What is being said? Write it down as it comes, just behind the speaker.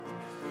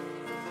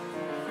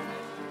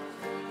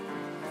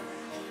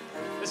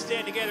Let's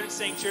stand together and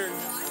sing, church.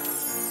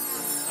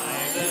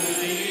 I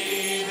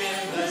believe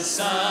in the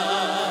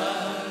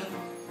Son.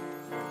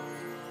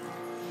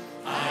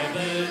 I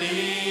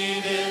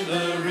believe in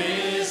the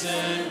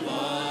risen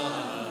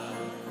one.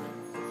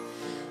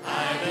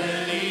 I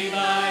believe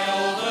I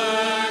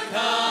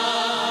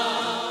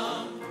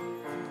overcome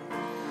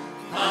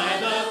by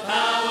the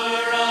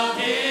power of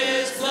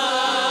His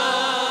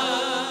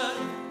blood.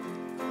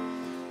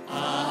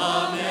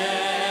 Amen.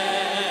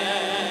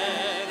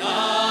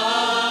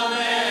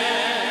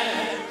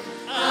 Amen.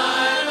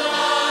 I'm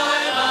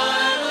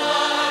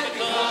alive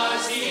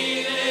because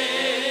He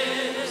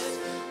lives.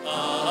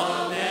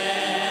 Amen.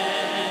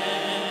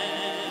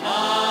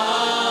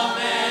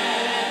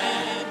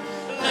 Amen.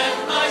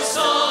 Let my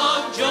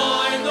song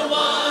join the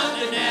one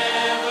that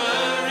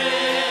never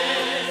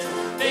ends,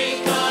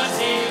 because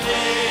He lives.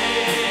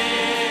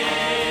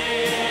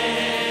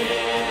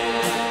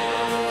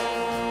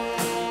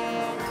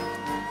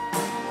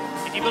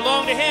 If you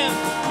belong to Him,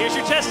 here's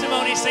your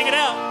testimony. Sing it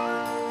out.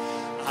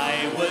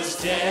 I was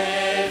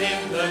dead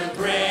in the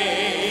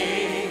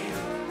grave.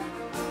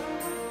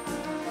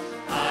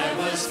 I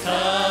was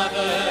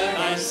covered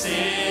by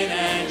sin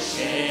and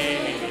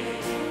shame.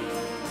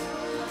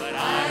 But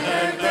I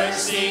heard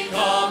mercy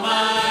call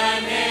my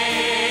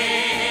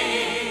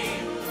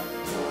name,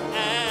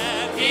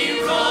 and He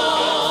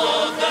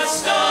rolled the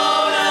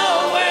stone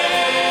away.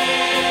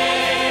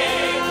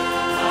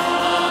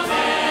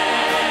 Amen.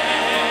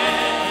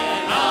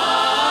 Amen.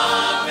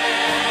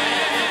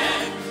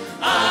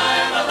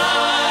 I'm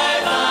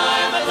alive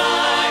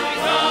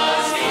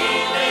because He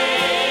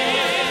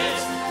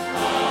lives.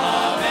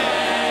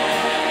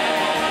 Amen.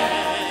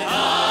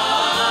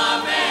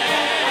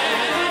 Amen.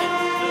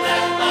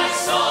 Let my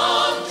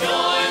song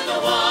join the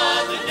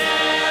one that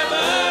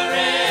never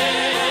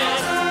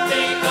ends,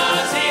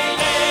 because He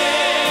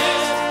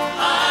lives.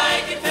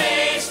 I can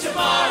face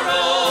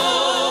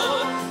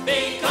tomorrow,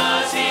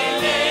 because He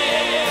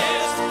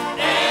lives.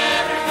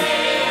 Every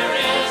fear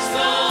is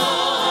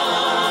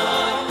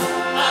gone.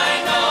 I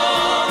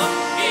know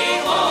He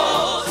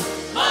holds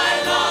my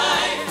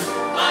life,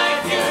 my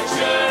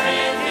future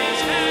in His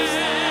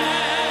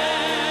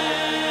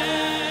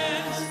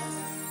hands.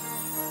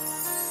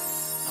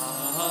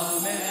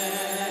 Amen.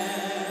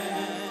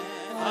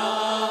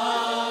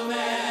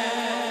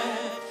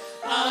 Amen.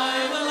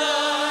 I'm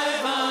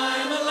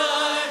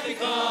alive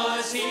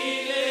because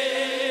He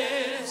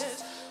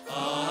lives.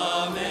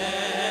 Amen.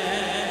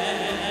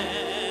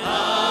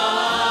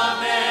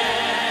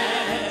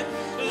 Amen.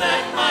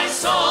 Let my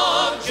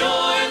song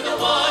join the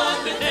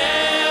one that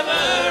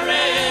never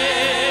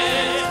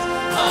ends.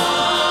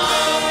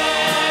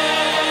 Amen.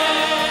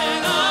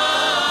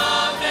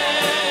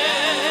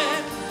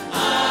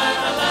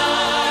 Amen.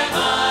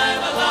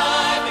 I'm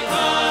alive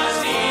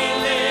because He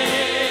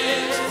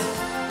lives.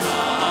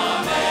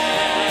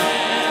 Amen.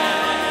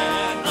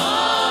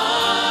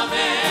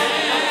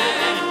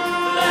 Amen.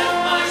 Let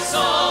my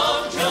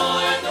song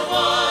join the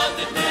one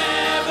that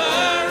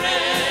never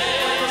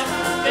ends,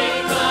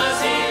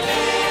 because He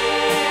lives.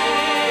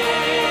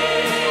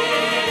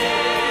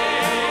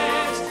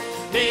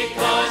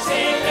 Because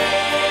He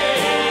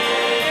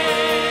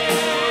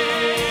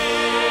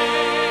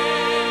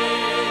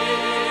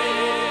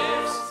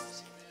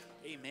lives.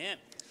 Amen.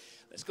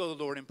 Let's go to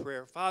the Lord in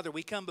prayer. Father,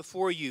 we come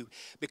before you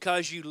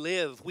because you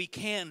live. We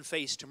can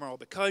face tomorrow.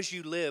 Because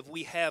you live,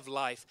 we have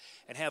life,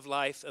 and have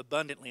life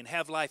abundantly, and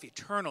have life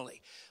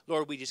eternally.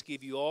 Lord, we just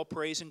give you all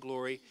praise and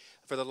glory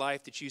for the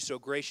life that you so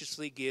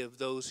graciously give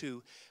those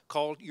who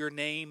call your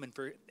name and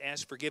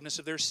ask forgiveness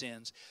of their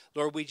sins.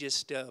 Lord, we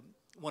just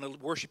want to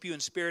worship you in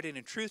spirit and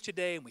in truth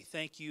today, and we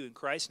thank you in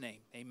Christ's name.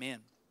 Amen.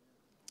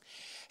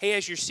 Hey,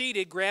 as you're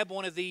seated, grab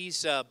one of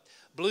these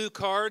blue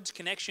cards,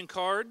 connection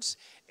cards,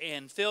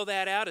 and fill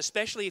that out,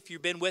 especially if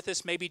you've been with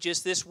us maybe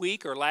just this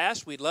week or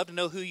last. We'd love to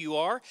know who you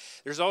are.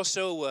 There's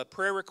also a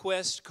prayer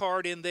request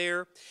card in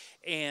there.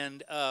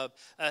 And a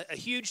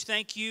huge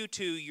thank you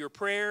to your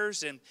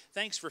prayers, and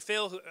thanks for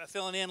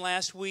filling in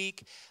last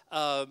week.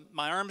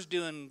 My arm's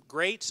doing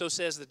great, so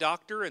says the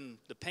doctor, and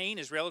the pain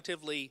is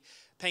relatively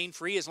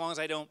pain-free as long as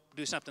I don't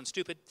do something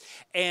stupid.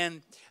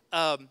 And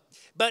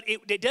but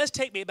it does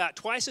take me about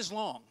twice as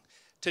long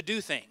to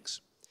do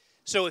things.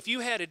 So if you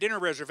had a dinner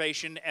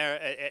reservation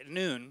at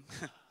noon,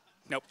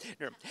 nope,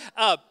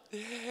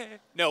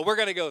 no, we're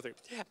going to go through.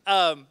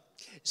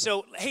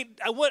 So, hey,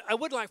 I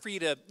would like for you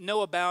to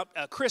know about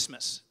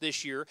Christmas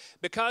this year.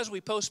 Because we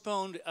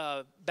postponed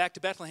Back to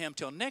Bethlehem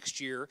till next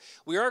year,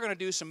 we are going to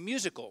do some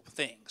musical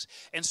things.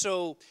 And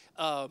so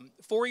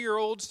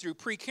 4-year-olds through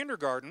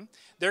pre-kindergarten,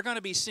 they're going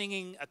to be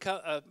singing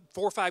 4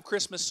 or 5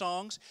 Christmas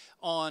songs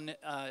on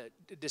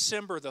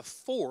December the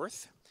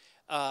 4th.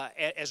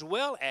 As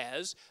well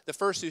as the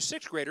 1st through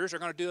 6th graders are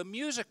going to do a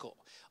musical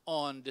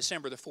on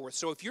December the 4th.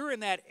 So if you're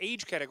in that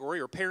age category,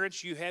 or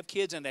parents, you have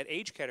kids in that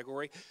age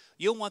category,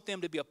 you'll want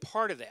them to be a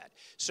part of that.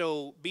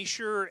 So be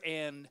sure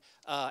and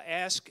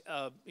ask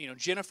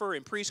Jennifer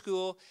in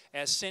preschool,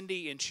 ask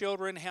Cindy in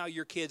children how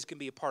your kids can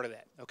be a part of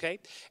that, okay?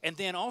 And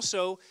then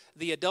also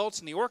the adults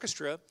in the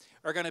orchestra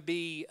are going to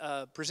be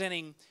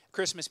presenting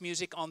Christmas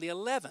music on the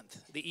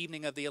 11th, the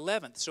evening of the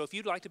 11th. So if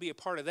you'd like to be a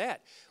part of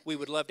that, we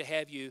would love to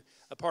have you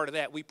a part of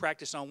that. We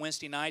practice on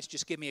Wednesday nights.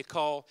 Just give me a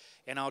call,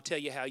 and I'll tell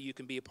you how you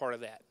can be a part of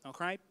that.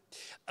 Okay?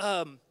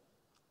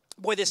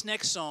 Boy, this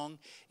next song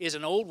is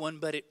an old one,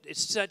 but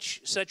it's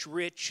such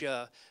rich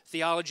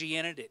theology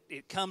in it.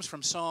 It comes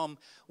from Psalm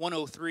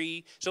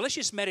 103. So let's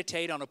just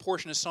meditate on a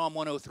portion of Psalm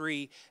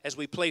 103 as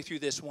we play through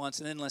this once,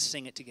 and then let's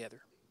sing it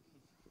together.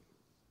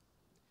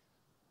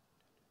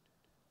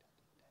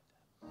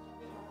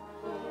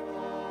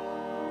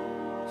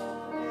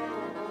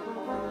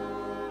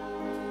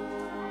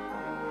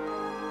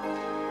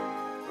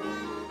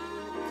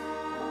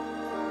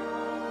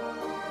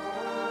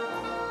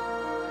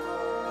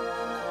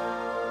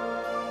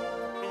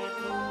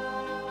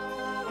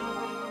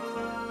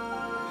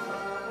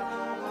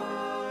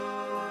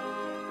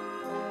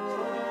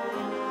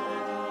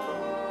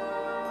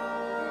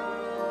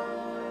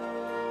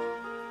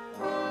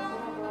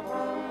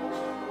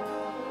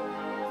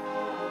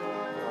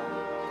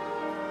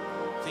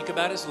 Think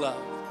about His love.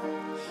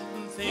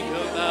 Think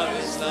about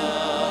His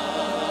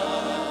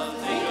love.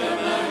 Think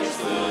about His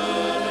goodness.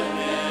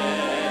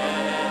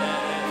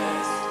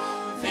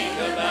 Think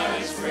about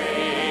His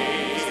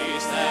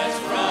grace that's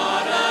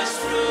brought us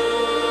through.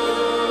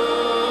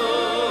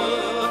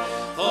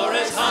 For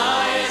as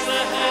high as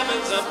the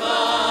heavens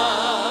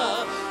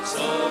above,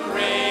 so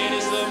great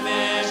is the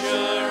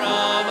measure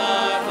of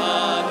our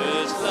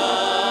Father's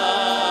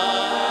love.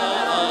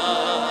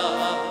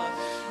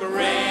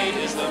 Great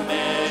is the measure.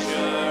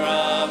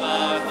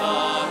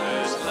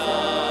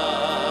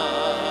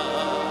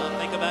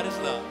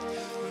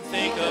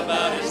 Think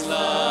about His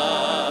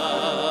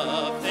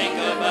love. Think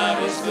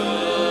about His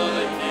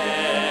goodness.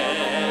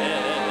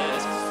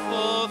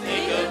 Oh,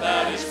 think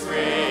about His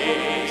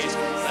grace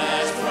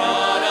that's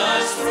brought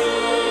us through.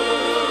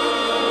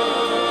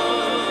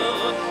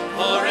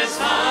 For as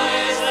high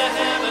as the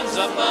heavens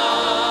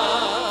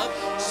above,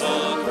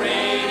 so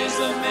great is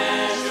the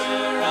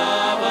measure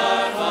of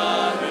our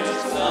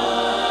Father's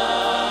love.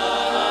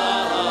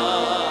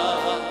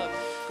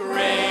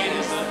 Great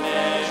is the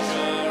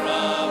measure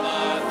of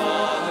our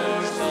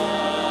Father's love.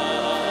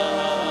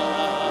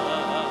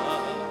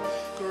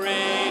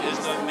 Great is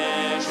the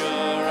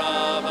measure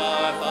of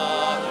our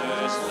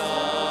Father's love.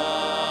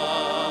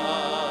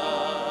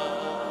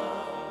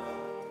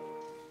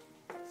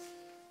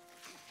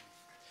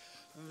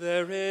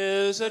 There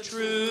is a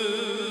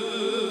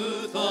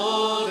truth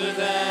older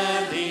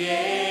than the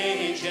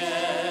ages.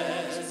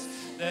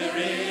 There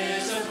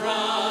is a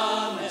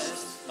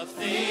promise of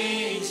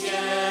things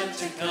yet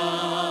to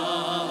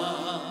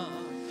come.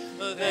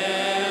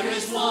 There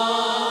is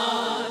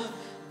one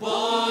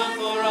born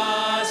for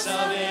our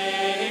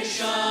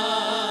salvation,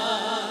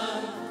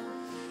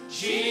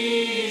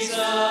 Jesus.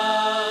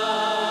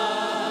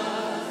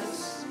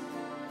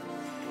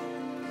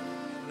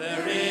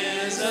 There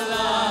is a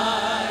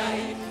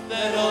light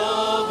that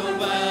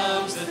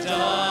overwhelms the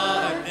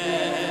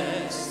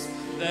darkness.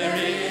 There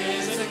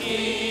is a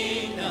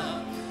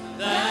kingdom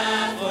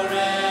that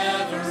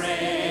forever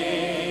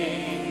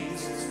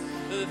reigns.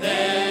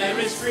 There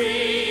is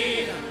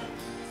freedom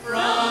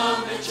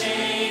from the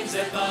chains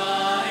that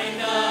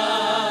bind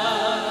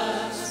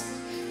us.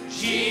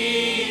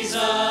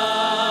 Jesus,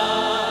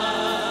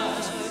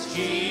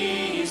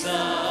 Jesus,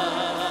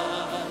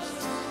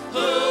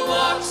 who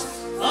walks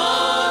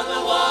on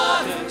the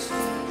waters,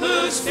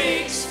 who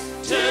speaks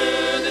to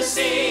the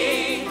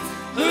sea,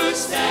 who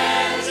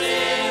stands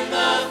in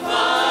the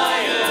fire.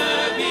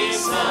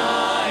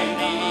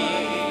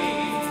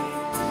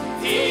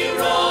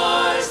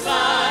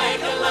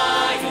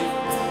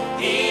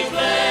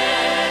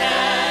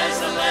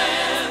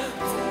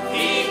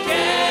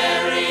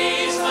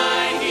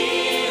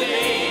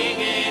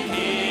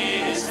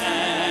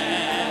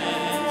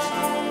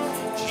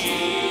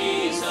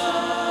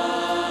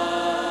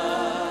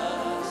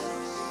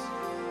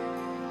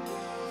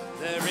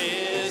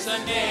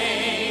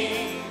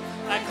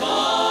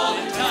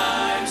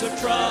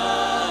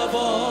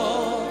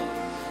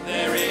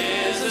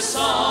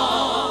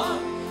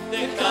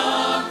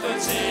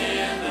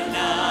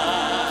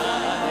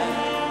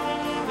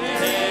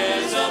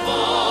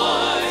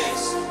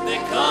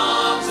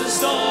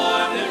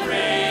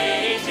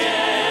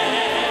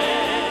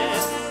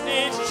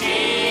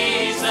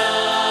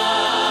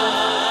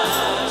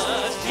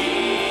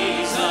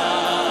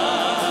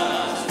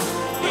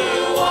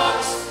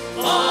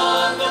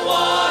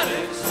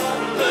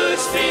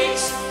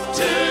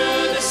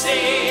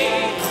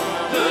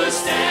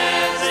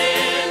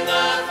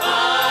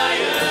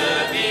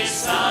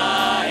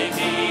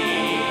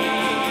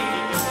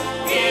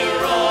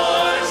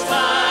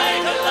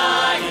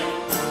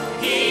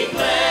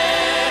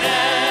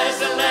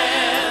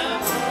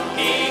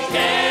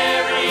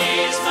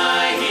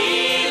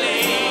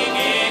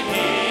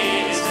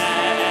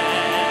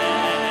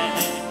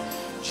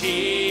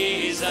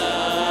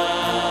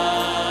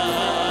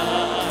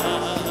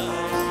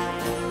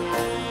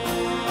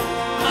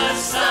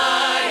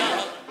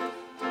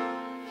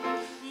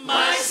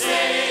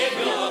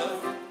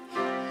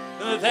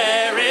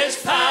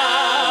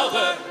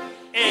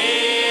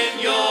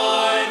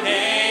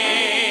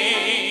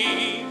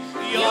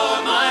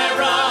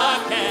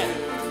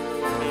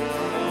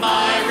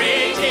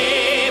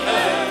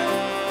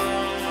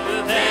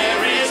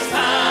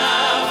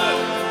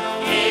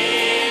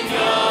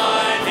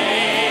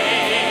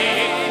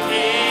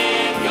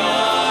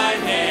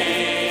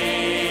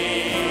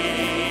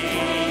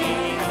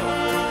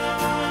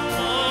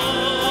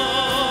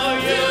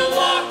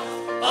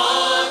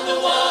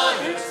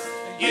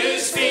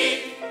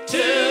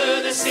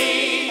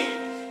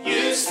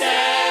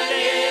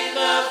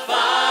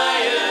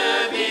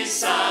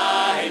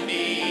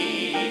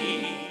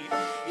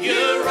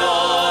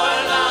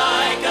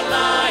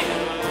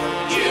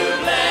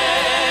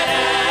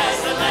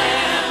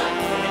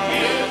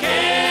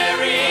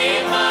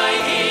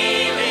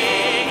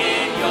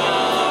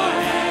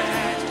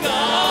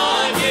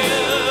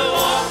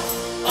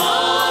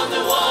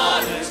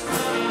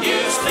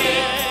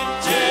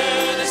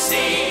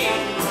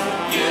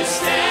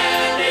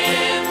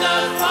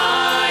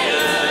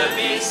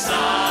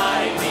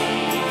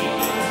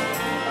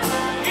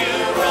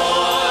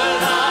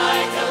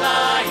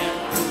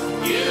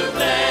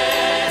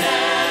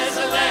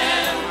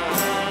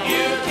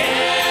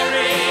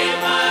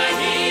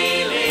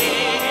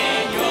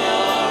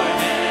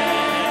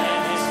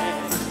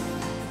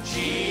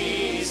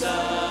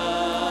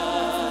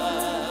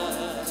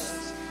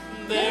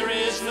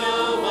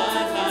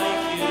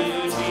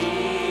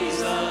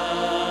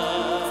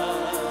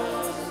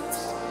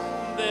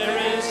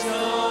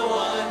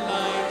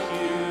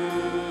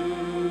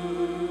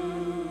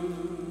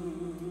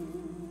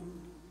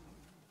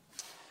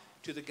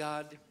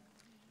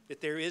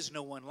 that there is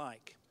no one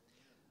like.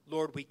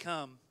 Lord, we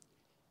come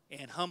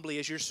and humbly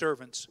as your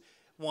servants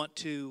want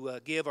to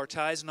give our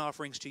tithes and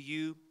offerings to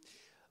you.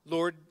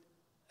 Lord,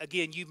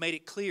 again, you've made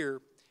it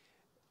clear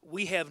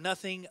we have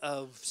nothing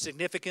of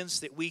significance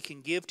that we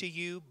can give to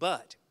you,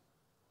 but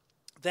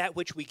that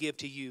which we give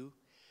to you,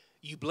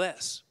 you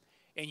bless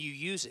and you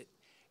use it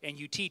and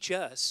you teach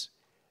us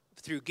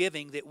through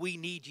giving that we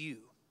need you.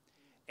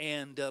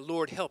 And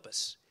Lord, help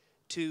us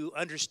to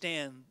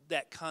understand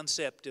that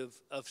concept of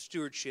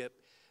stewardship,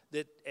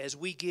 that as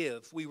we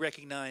give, we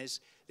recognize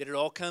that it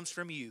all comes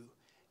from you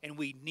and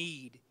we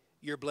need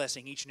your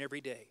blessing each and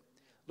every day.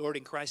 Lord,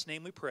 in Christ's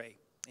name we pray.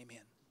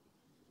 Amen.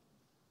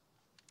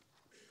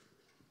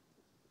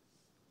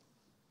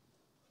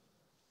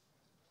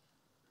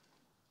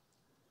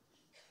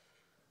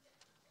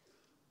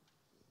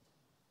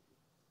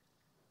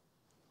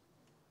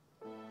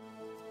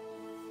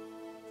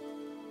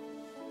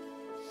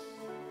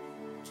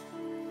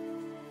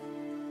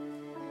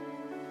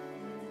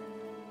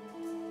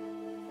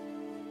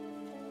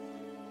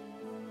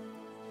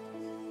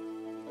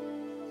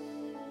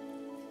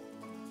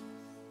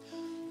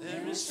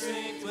 There is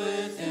strength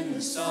within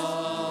the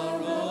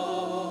sorrow.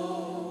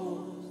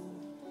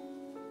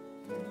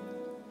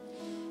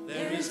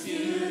 There is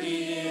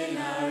beauty in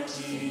our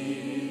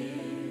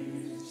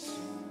tears.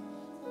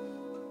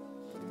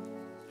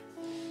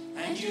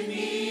 And you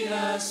meet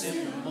us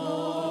in the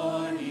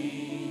morning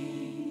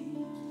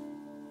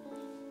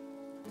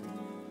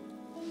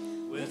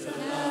with a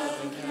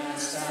love that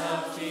casts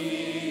out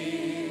fear.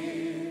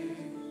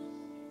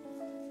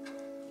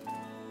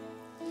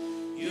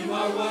 You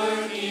are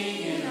working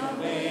in our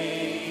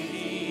waiting.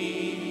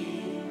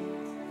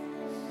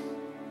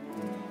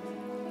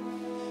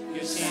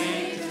 You're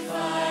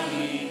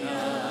sanctifying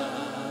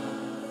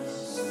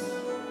us.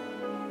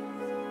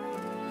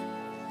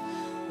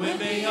 We're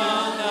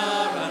beyond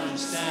our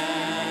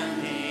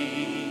understanding.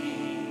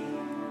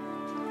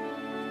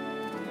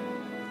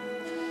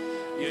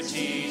 You're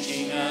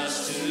teaching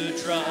us to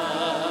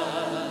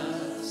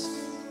trust.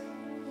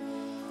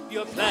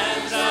 Your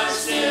plans are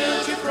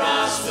still to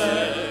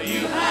prosper.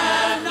 You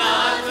have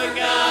not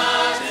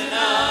forgotten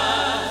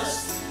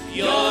us.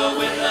 You're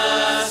with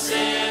us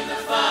in the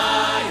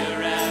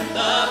fire and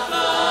the flood.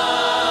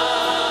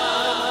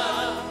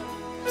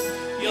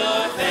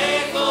 You're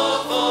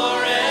faithful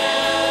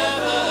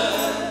forever,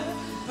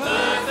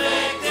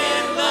 perfect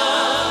in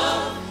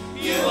love.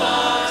 You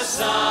are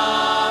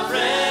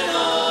sovereign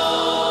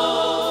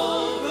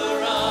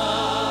over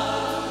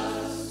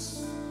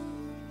us.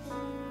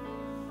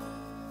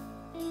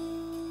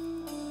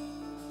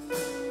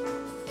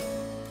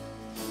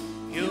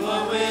 You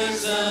are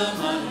wisdom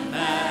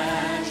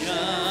unimagined.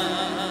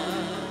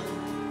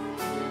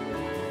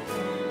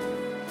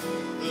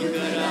 Who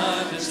could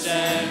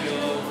understand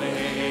your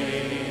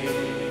ways?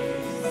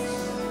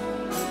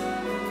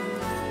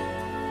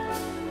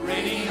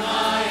 Reigning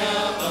high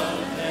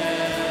above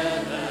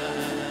heaven,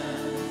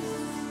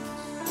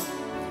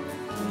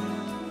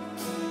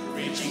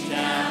 reaching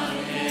down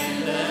in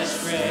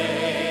endless grace.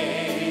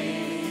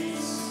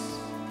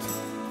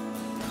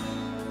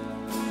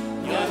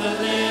 You're the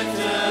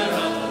lifter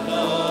of the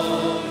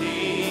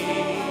lowly,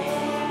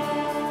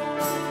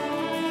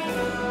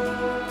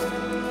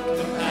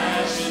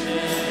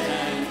 compassionate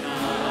and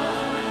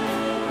kind.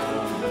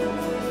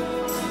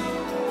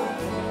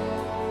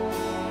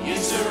 You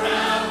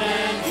surround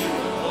and you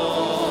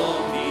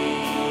uphold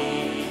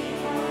me,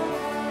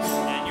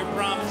 And your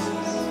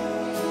promises.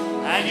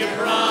 and your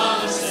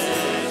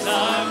promises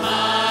are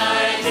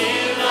my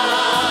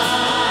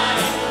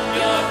delight.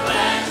 Your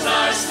plans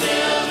are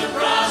still to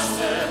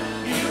prosper.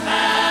 You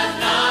have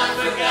not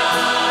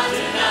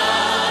forgotten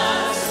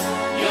us.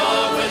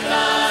 You're with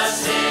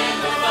us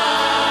in the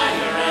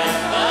fire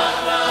and the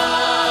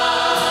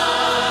flood.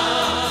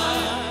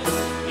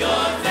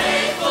 You're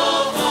faithful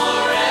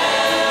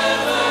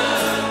forever,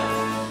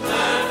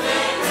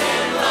 perfect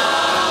in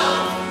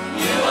love.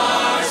 You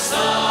are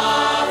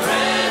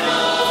sovereign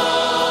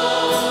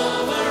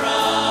over us.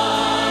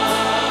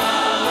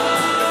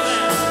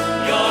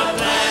 Your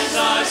plans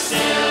are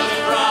still to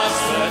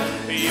prosper.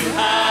 You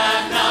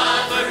have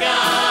not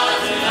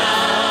forgotten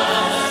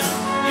us.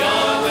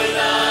 You're with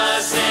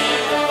us in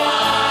the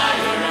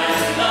fire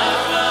and the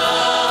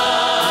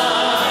flood.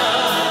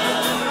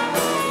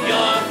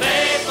 You're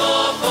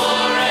faithful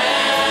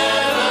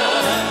forever,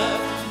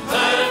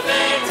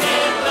 perfect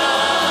in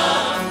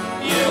love.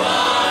 You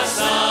are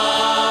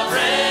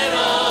sovereign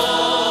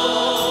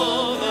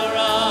over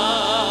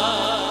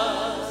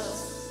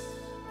us.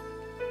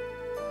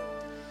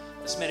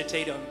 Let's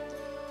meditate on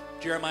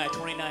Jeremiah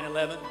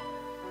 29:11.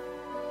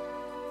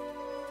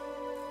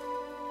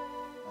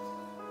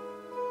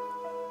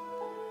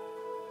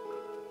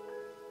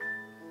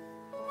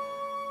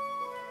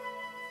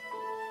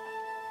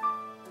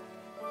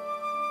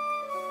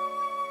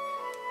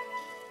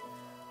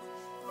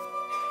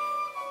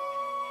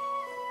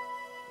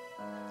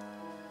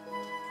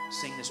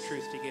 Sing this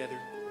truth together.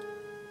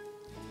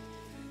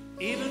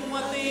 Even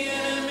what the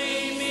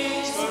enemy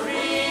means for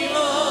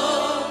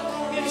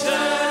evil, you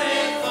turn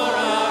it for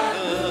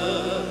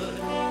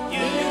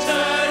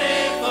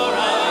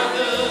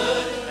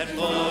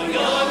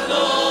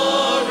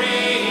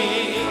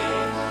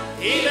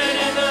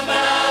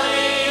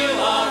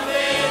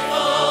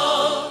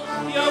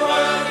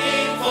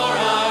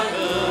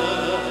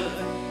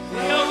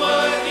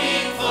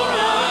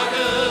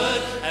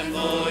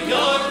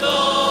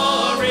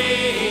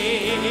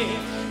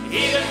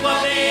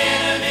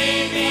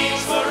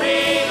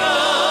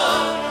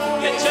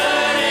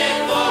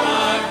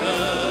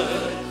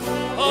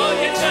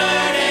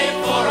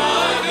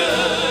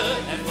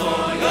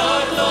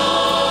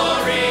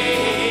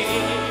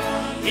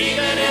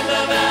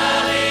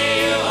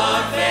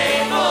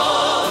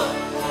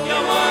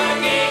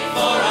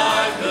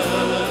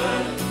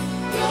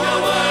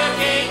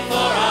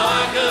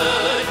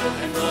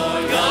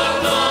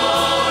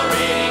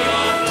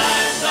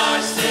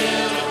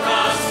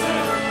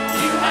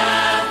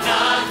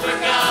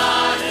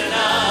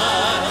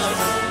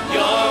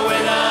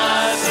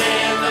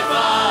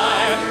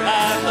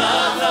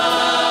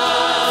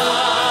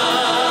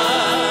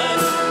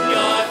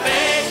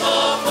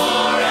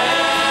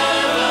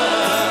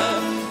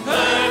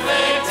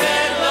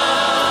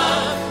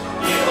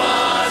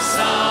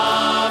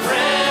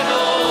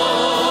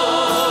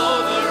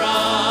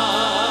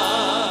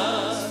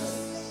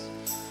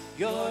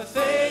are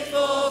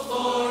faithful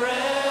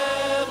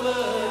forever,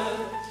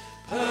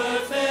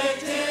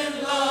 perfect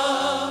in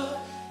love.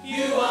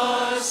 You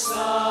are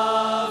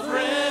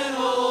sovereign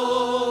over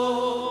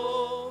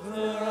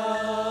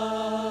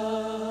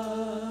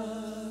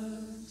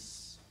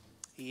us.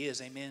 He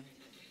is, amen.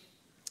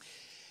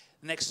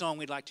 The next song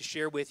we'd like to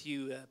share with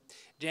you,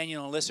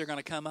 Daniel and Alyssa are going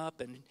to come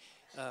up and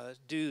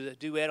do the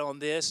duet on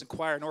this, and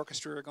choir and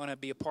orchestra are going to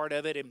be a part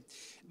of it. And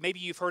maybe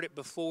you've heard it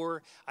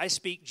before, I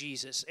Speak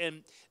Jesus.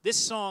 And this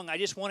song, I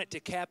just want it to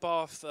cap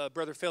off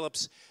Brother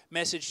Philip's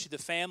message to the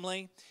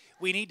family.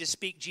 We need to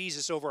speak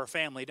Jesus over our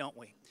family, don't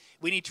we?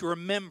 We need to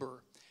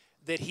remember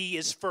that He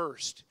is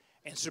first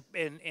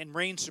and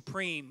reigns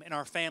supreme in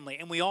our family.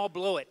 And we all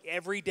blow it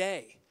every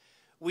day.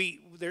 We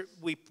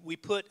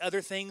put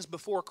other things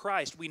before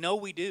Christ. We know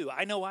we do.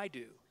 I know I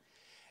do.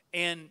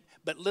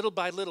 But little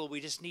by little, we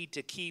just need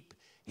to keep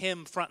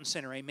Him front and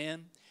center,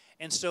 amen?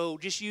 And so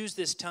just use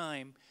this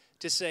time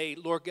to say,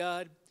 Lord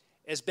God,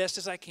 as best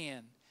as I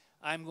can,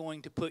 I'm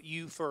going to put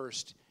You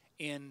first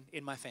in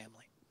my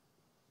family.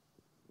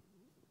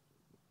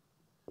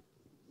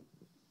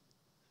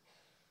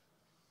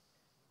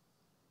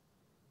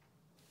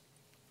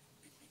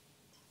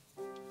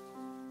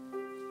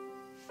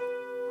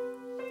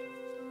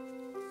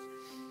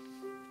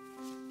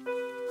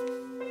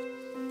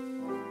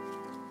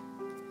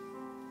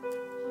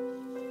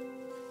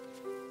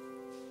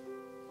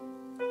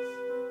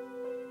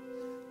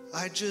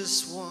 I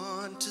just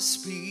want to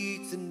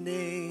speak the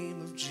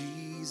name of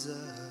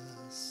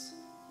Jesus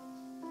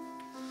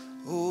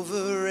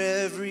over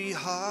every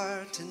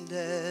heart and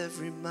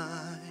every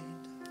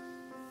mind.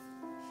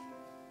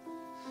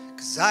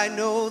 'Cause I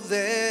know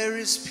there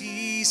is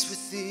peace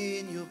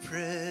within Your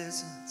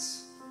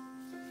presence.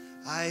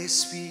 I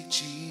speak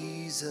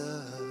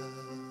Jesus.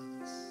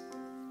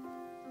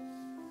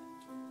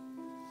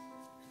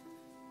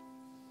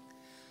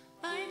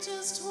 I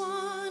just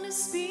want to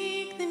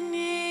speak the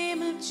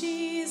name of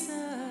Jesus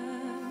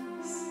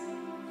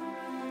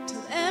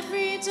till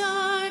every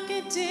dark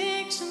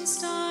addiction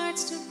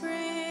starts to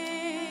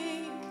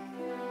break,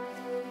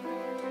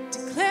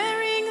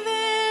 declaring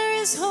there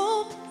is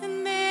hope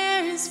and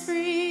there is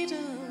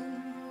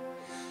freedom.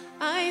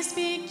 I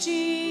speak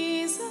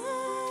Jesus.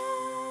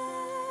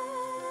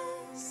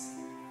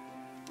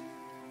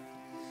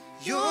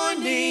 Your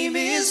name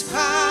is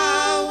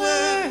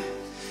power.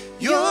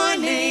 Your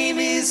name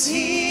is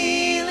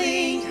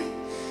healing.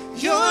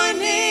 Your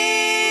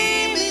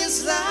name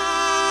is life.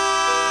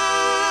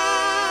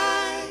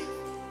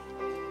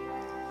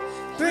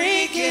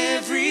 Break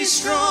every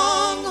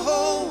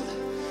stronghold.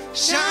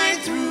 Shine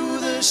through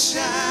the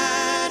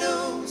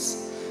shadows.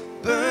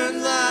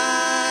 Burn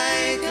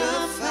like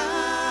a fire.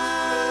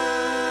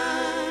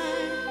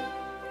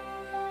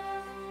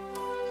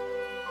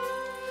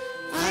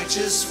 I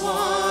just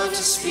want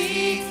to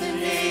speak the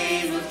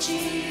name of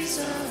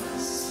Jesus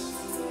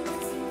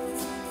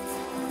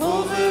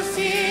over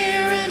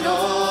fear and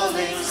all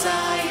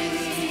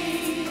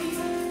anxiety,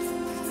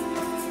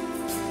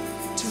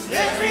 to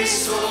every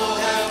soul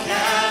held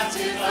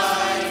captive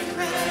by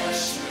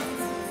depression.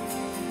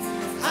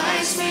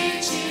 I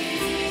speak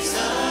Jesus.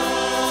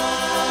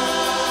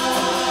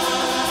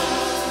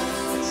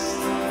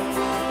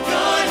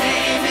 Your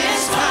name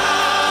is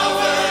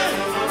power.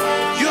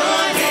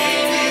 Your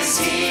name is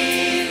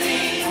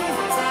healing.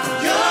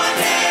 Your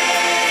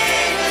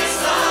name is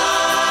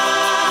life.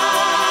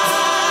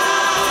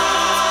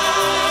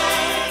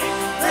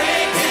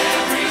 Break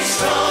every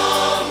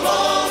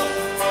stronghold.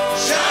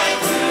 Shine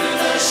through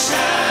the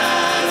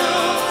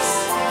shadows.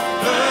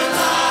 Burn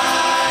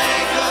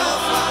like a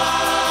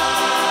fire.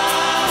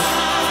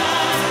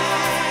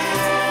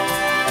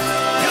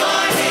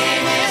 Your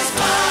name is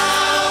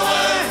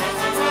power.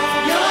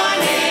 Your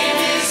name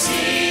is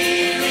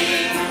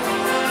healing.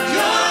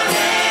 Your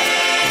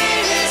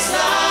name is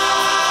life.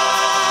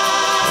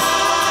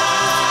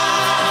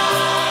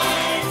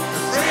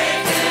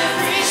 Break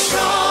every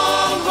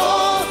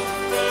stronghold.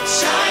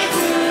 Shine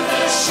through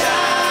the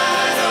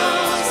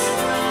shadows.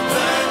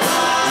 Burn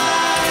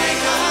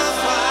like a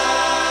fire.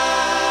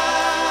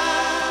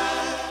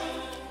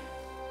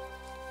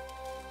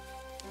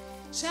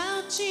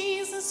 Shout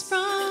Jesus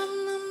from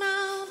the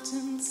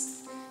mountains,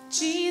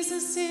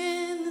 Jesus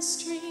in the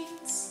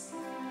streets,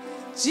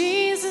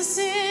 Jesus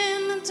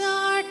in the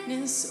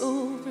darkness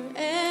over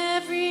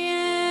every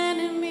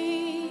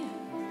enemy.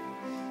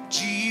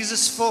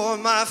 Jesus, for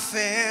my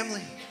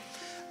family,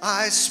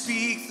 I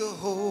speak the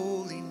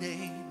holy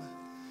name,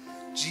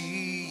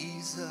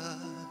 Jesus.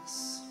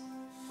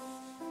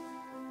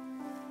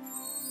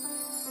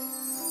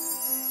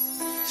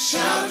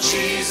 Shout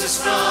Jesus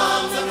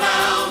from the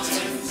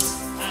mountains,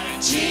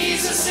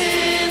 Jesus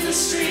in the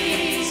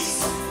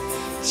streets,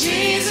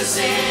 Jesus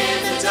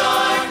in the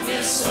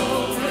darkness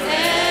over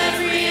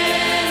every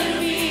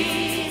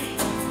enemy.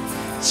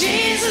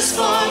 Jesus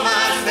for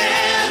my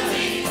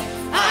family,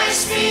 I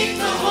speak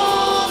the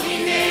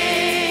holy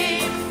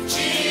name,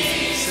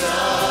 Jesus.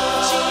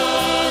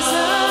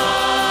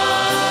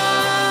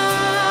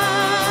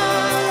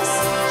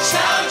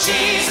 Shout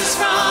Jesus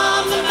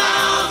from the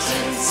mountains.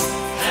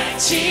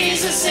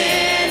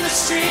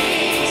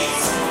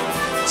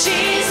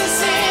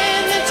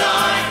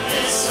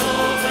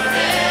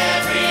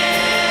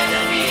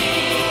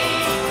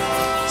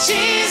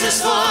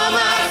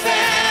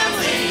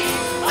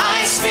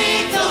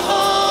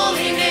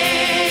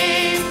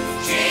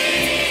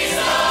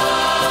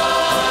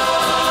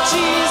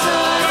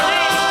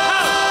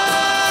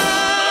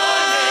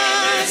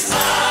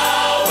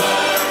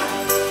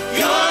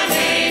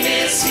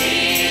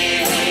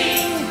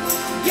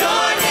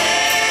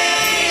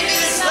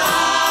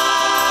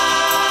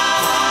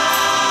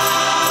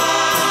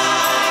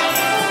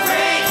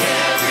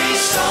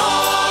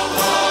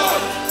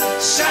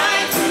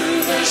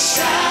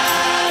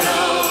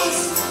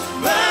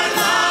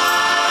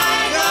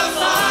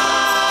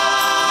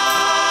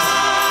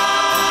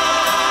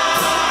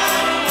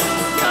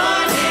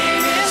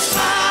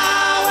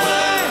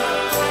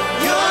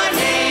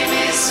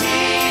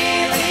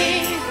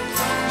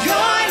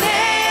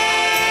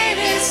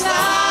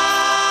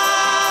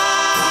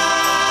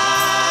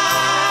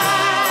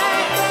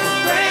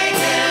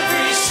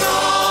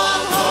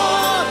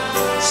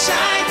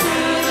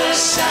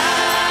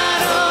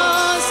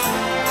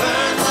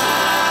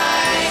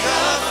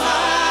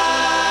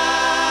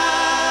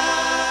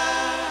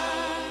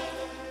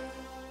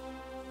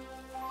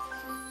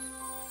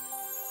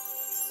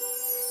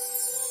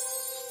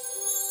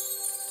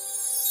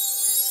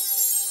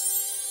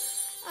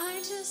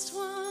 just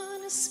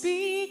want to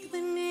speak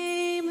the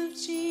name of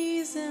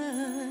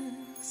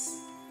Jesus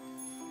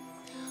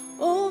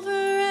over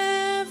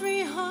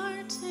every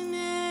heart and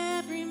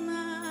every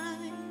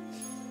mind.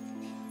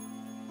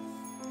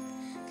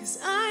 'Cause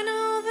I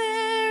know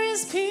there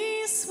is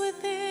peace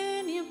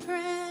within your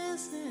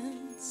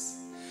presence.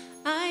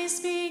 I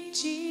speak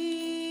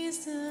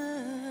Jesus.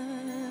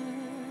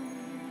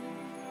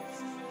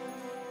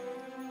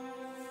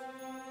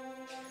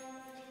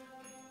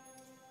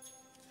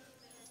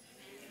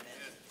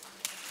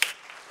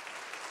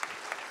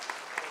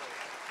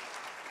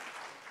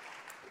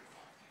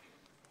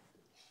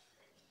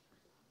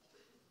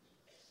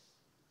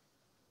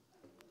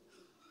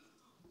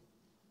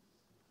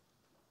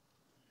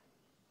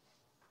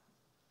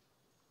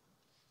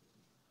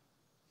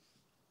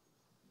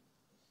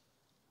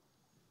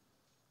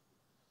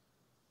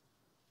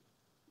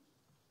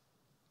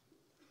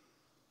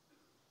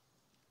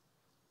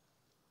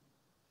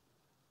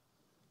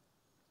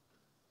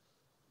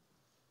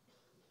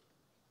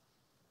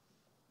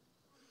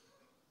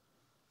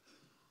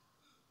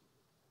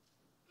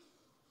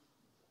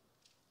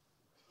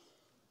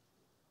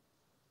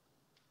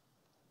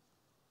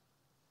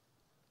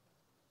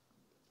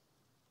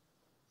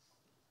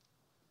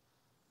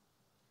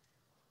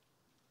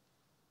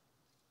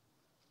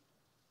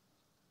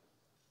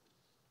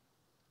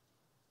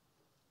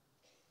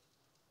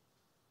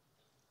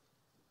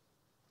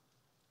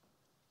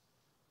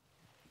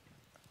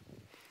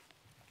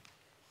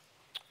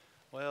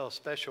 Well,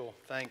 special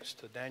thanks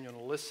to Daniel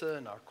and Alyssa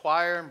and our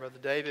choir and Brother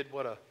David.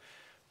 What a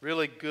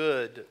really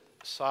good,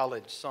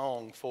 solid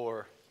song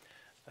for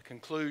a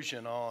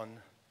conclusion on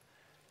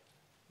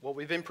what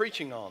we've been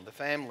preaching on, the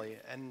family.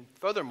 And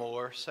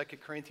furthermore,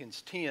 2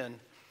 Corinthians 10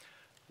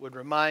 would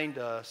remind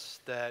us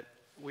that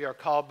we are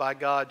called by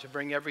God to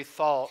bring every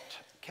thought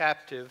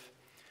captive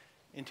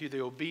into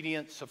the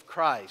obedience of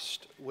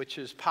Christ, which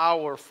is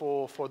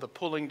powerful for the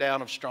pulling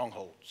down of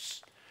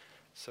strongholds.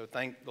 So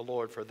thank the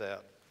Lord for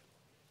that.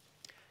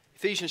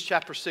 Ephesians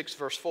chapter 6,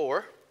 verse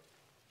 4.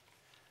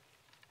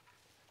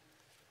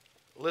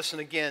 Listen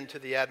again to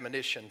the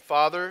admonition.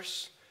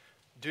 Fathers,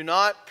 do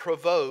not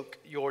provoke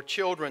your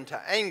children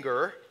to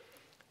anger,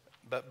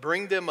 but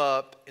bring them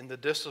up in the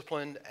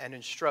discipline and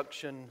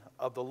instruction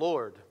of the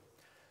Lord.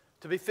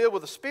 To be filled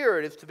with the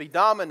Spirit is to be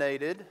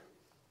dominated,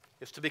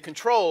 is to be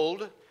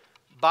controlled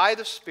by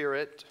the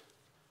Spirit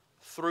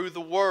through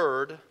the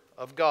Word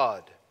of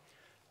God.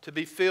 To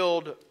be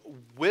filled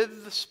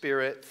with the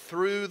Spirit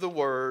through the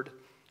Word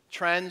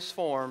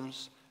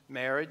transforms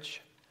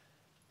marriage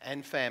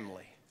and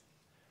family.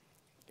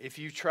 If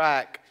you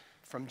track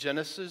from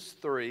Genesis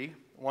 3,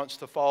 once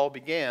the fall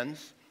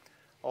begins,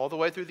 all the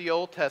way through the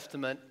Old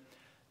Testament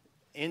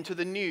into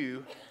the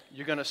New,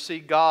 you're going to see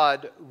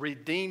God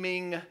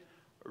redeeming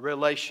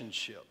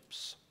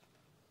relationships.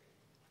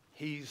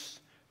 He's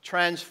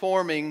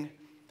transforming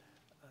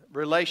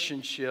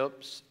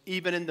relationships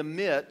even in the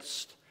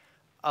midst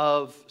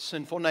of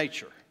sinful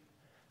nature.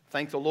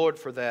 Thank the Lord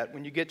for that.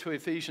 When you get to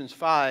Ephesians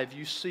 5,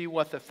 you see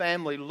what the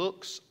family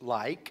looks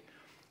like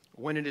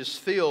when it is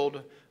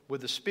filled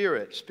with the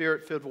Spirit.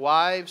 Spirit-filled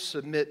wives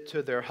submit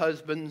to their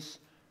husbands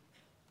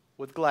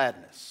with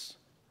gladness.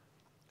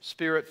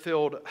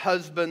 Spirit-filled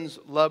husbands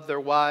love their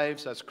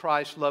wives as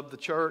Christ loved the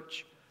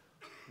church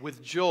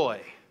with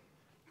joy,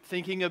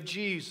 thinking of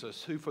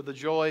Jesus, who for the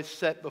joy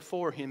set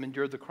before him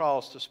endured the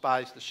cross,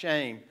 despised the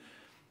shame,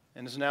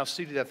 and is now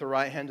seated at the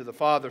right hand of the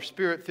Father.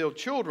 Spirit-filled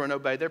children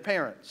obey their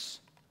parents.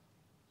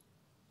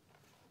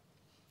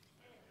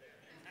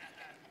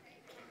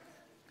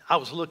 I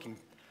was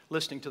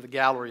listening to the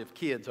gallery of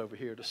kids over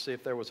here to see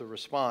if there was a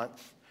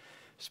response.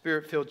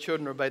 Spirit-filled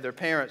children obey their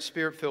parents.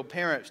 Spirit-filled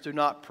parents do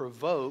not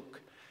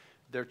provoke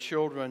their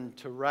children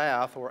to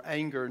wrath or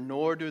anger,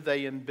 nor do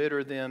they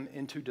embitter them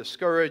into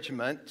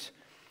discouragement,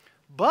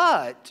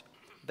 but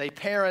they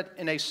parent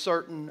in a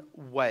certain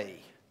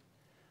way.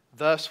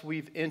 Thus,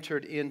 we've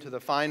entered into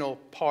the final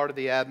part of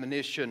the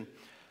admonition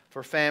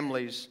for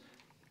families.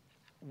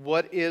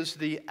 What is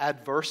the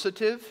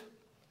adversative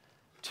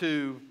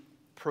to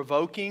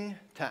provoking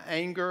to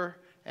anger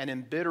and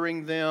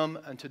embittering them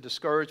unto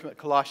discouragement?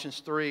 Colossians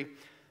 3,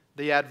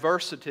 the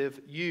adversative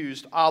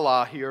used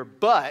Allah here,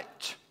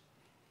 but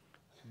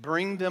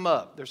bring them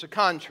up. There's a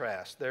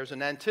contrast. There's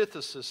an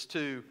antithesis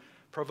to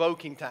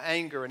provoking to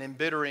anger and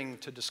embittering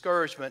to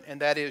discouragement,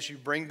 and that is you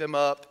bring them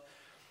up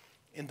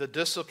in the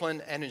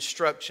discipline and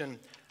instruction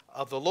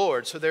of the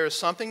Lord. So there is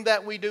something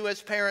that we do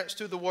as parents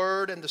through the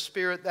Word and the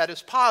Spirit that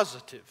is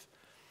positive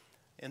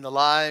in the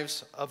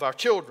lives of our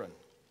children.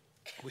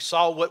 We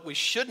saw what we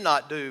should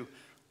not do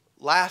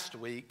last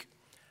week,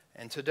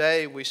 and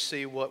today we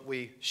see what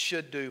we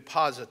should do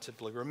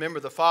positively.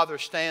 Remember, the father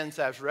stands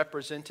as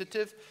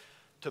representative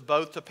to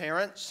both the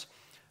parents.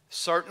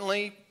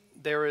 Certainly,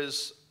 there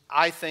is,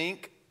 I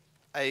think,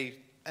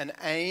 an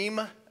aim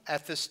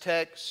at this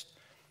text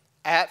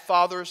at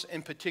fathers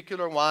in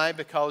particular. Why?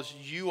 Because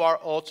you are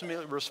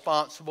ultimately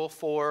responsible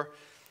for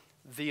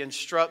the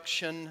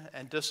instruction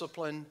and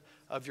discipline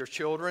of your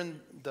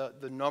children.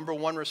 The number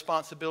one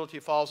responsibility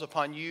falls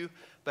upon you.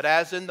 But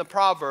as in the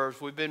Proverbs,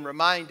 we've been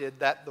reminded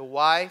that the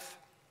wife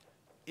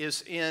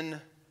is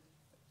in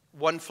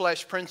one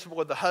flesh principle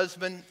with the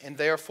husband, and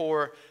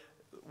therefore,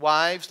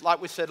 wives,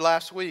 like we said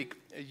last week,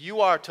 you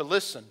are to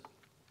listen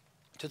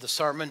to the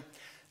sermon.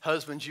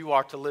 Husbands, you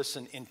are to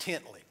listen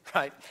intently,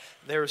 right?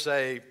 There's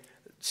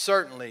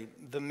certainly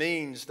it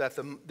means that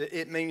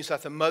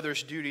the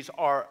mother's duties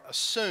are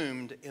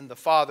assumed in the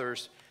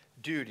father's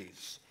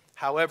duties.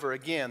 However,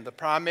 again, the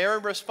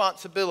primary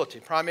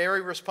responsibility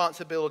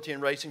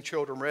in raising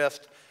children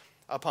rests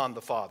upon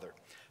the father.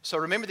 So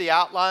remember the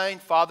outline.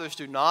 Fathers,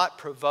 do not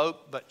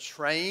provoke but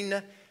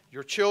train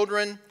your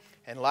children.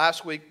 And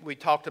last week we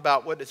talked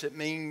about what does it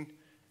mean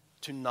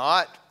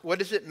not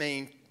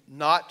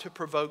to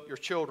provoke your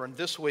children.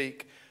 This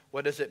week,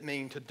 what does it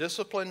mean to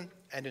discipline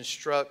and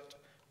instruct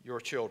your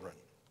children?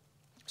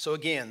 So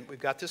again, we've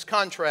got this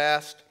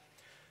contrast.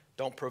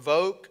 Don't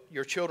provoke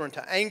your children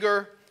to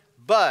anger,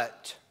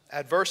 but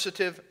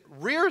adversative,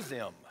 rear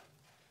them.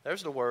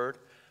 There's the word.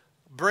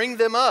 Bring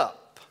them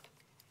up.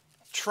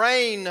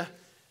 Train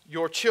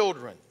your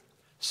children.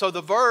 So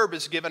the verb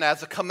is given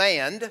as a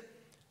command.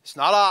 It's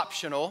not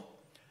optional.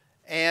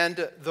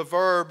 And the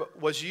verb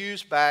was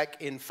used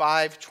back in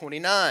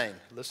 5:29.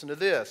 Listen to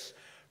this.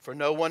 For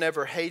no one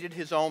ever hated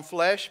his own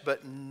flesh,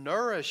 but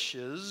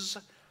nourishes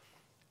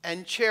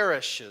and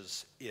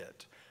cherishes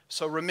it.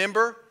 So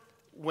remember,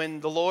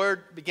 when the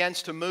Lord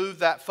begins to move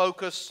that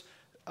focus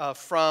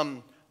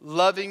from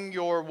loving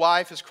your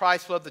wife as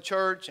Christ loved the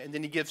church, and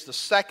then he gives the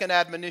second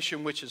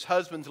admonition, which is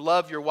husbands,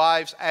 love your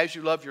wives as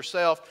you love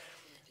yourself.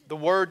 The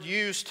word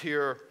used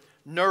here,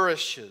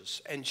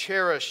 nourishes and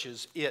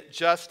cherishes it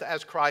just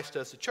as Christ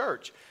does the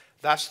church.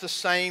 That's the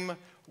same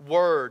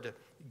word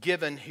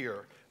given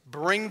here.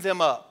 Bring them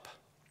up.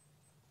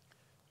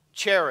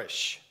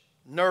 Cherish,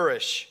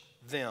 nourish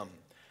them.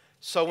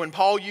 So when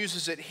Paul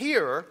uses it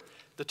here,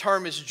 the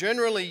term is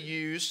generally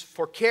used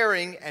for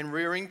carrying and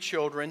rearing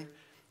children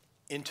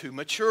into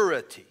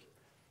maturity.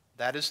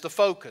 That is the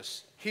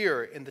focus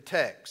here in the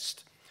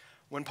text.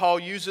 When Paul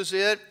uses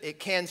it, it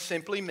can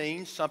simply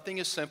mean something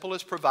as simple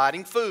as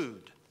providing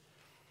food.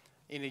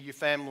 Any of you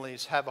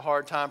families have a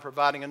hard time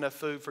providing enough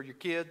food for your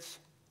kids?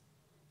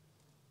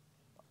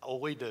 Oh,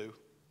 we do.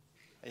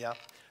 Yeah.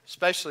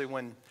 Especially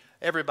when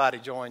everybody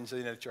joins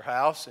in at your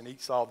house and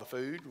eats all the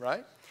food,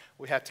 right?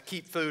 We have to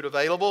keep food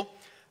available.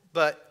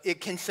 But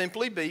it can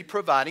simply be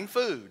providing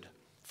food.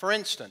 For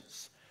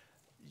instance,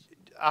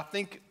 I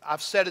think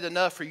I've said it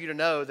enough for you to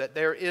know that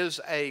there is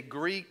a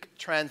Greek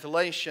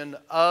translation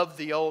of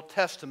the Old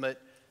Testament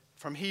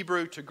from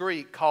Hebrew to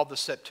Greek called the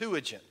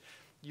Septuagint.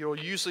 You'll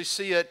usually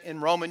see it in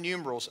Roman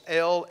numerals,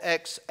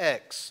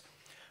 LXX.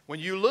 When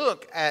you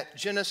look at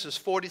Genesis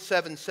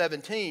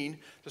 47:17,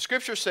 the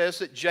scripture says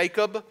that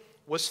Jacob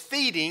was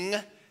feeding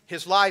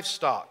his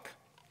livestock.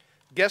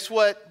 Guess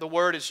what the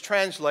word is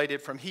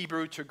translated from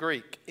Hebrew to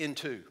Greek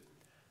into?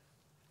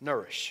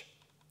 Nourish.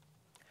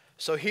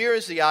 So here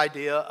is the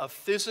idea of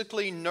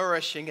physically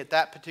nourishing at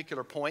that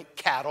particular point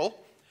cattle.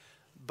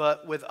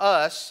 But with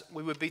us,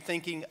 we would be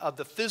thinking of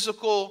the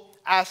physical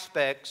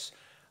aspects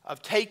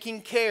of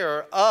taking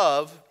care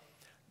of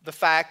the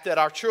fact that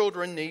our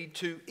children need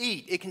to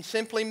eat. It can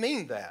simply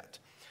mean that.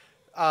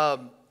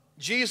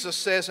 Jesus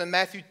says in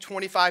Matthew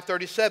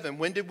 25:37,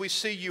 when did we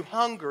see you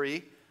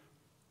hungry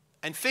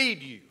and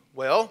feed you?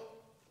 Well,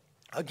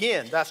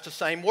 again, that's the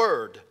same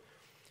word.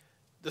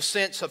 The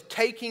sense of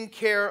taking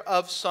care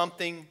of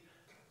something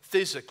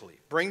physically.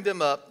 Bring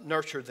them up,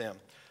 nurture them.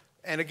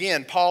 And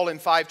again, Paul in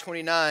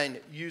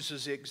 5:29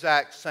 uses the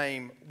exact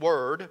same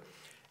word,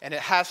 and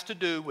it has to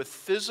do with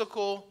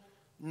physical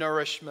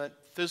nourishment,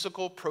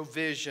 physical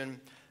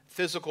provision,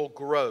 physical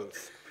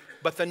growth.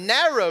 But the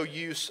narrow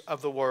use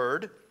of the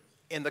word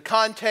in the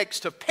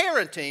context of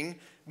parenting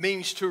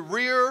means to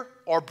rear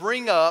or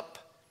bring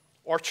up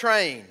or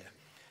train.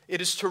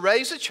 It is to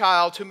raise a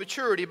child to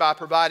maturity by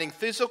providing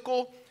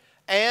physical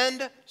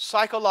and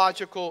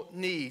psychological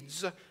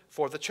needs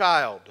for the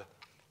child.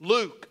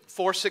 Luke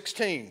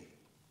 4:16.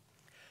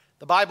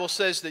 The Bible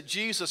says that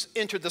Jesus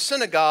entered the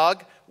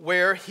synagogue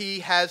where he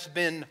has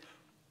been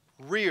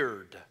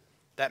reared.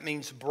 That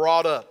means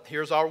brought up.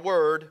 Here's our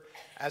word,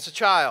 as a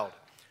child.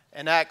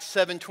 In Acts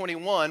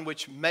 7:21,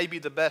 which may be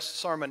the best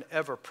sermon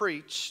ever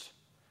preached,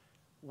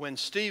 when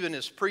Stephen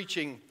is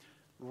preaching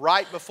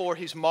right before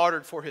he's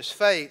martyred for his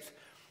faith,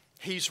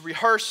 he's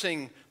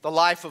rehearsing the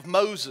life of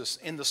Moses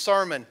in the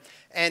sermon,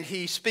 and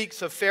he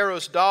speaks of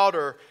Pharaoh's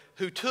daughter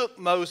who took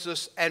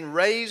Moses and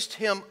raised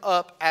him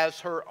up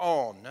as her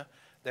own.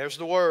 There's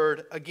the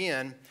word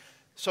again.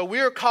 So we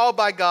are called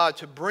by God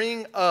to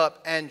bring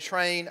up and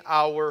train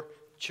our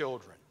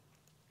children.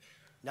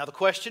 Now the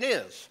question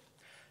is,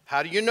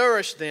 how do you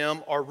nourish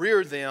them or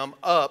rear them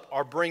up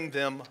or bring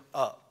them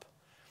up?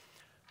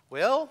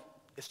 Well,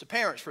 it's the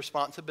parent's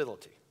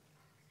responsibility,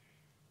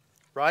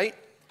 right?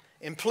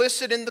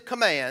 Implicit in the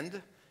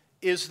command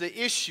is the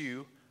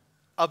issue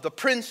of the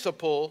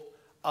principle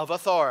of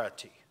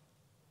authority.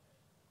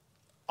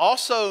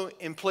 Also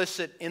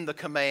implicit in the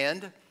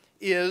command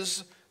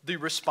is the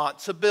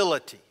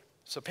responsibility.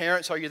 So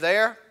parents, are you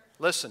there?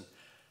 Listen,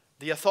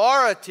 the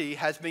authority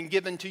has been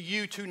given to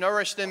you to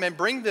nourish them and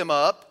bring them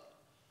up,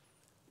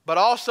 but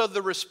also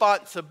the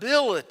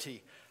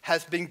responsibility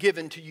has been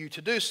given to you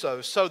to do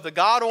so. So the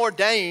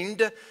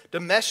God-ordained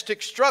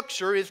domestic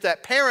structure is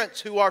that parents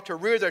who are to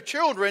rear their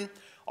children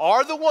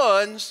are the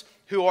ones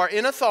who are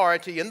in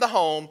authority in the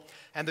home,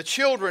 and the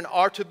children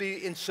are to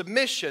be in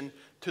submission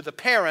to the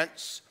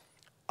parents'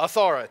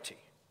 authority.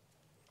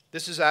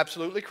 This is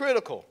absolutely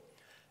critical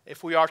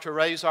if we are to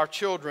raise our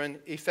children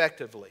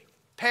effectively.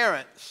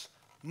 Parents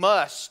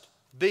must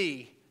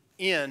be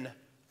in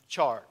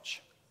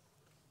charge.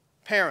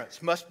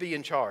 Parents must be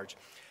in charge.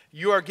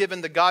 You are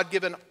given the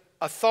God-given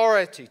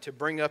authority to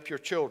bring up your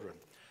children,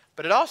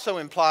 but it also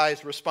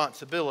implies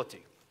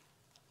responsibility.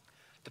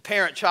 The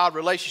parent-child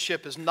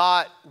relationship is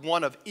not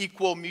one of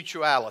equal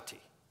mutuality.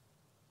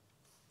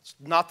 It's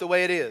not the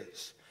way it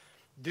is.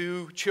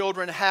 Do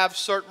children have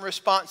certain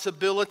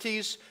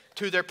responsibilities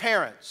to their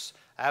parents?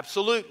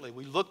 Absolutely.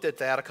 We looked at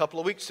that a couple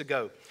of weeks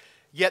ago.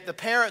 Yet the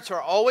parents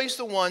are always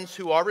the ones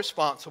who are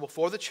responsible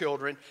for the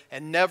children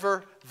and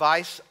never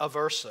vice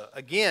versa.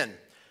 Again,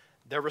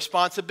 their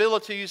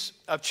responsibilities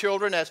of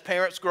children as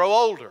parents grow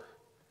older.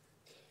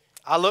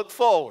 I look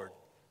forward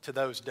to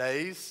those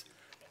days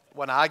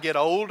when I get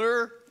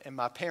older and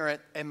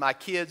my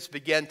kids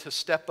begin to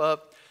step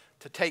up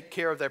to take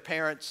care of their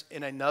parents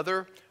in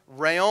another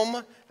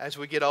realm as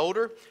we get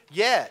older.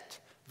 Yet,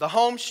 the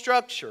home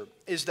structure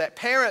is that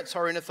parents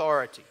are in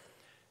authority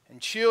and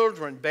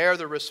children bear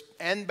the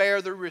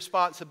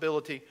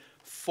responsibility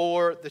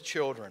for the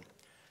children.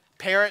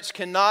 Parents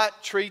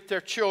cannot treat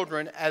their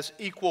children as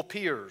equal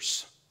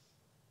peers.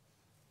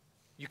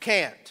 You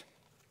can't.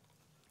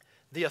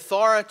 The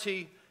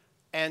authority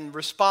and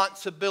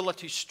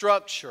responsibility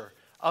structure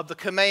of the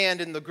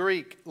command in the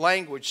Greek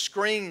language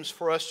screams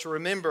for us to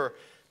remember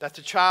that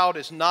the child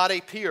is not a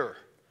peer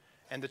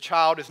and the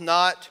child is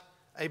not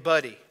a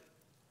buddy.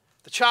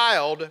 The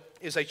child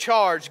is a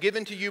charge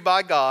given to you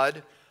by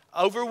God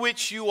over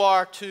which you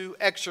are to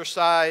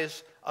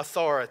exercise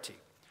authority.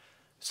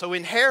 So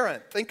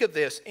inherent, think of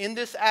this, in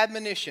this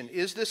admonition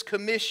is this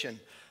commission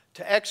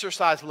to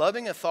exercise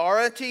loving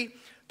authority,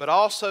 but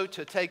also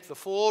to take the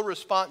full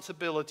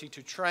responsibility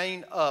to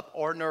train up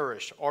or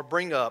nourish or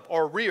bring up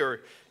or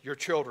rear your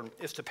children.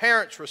 It's the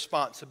parents'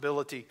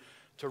 responsibility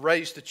to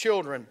raise the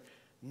children,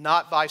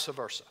 not vice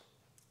versa.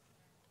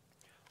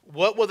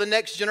 What will the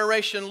next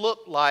generation look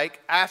like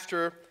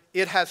after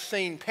it has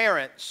seen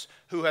parents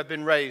who have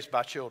been raised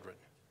by children?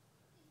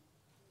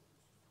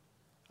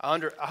 I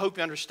hope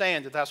you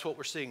understand that that's what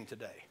we're seeing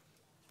today.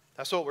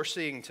 That's what we're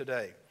seeing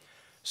today.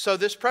 So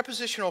this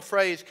prepositional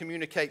phrase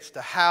communicates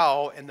the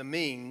how and the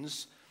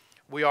means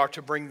we are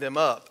to bring them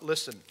up.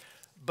 Listen,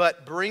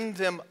 but bring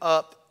them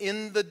up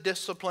in the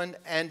discipline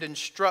and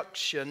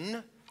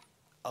instruction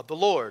of the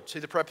Lord. See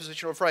the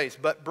prepositional phrase,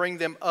 but bring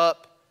them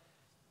up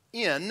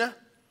in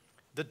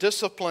the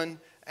discipline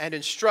and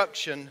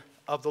instruction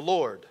of the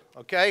Lord.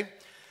 Okay?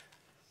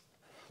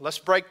 Let's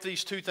break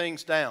these two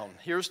things down.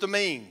 Here's the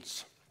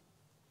means.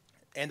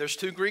 And there's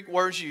two Greek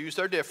words used.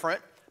 They're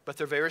different, but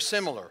they're very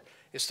similar.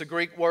 It's the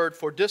Greek word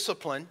for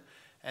discipline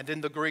and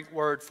then the Greek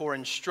word for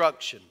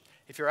instruction.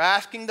 If you're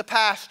asking the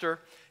pastor,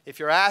 if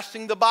you're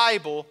asking the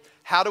Bible,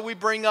 how do we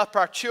bring up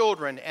our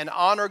children and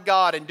honor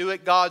God and do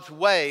it God's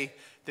way,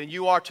 then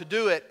you are to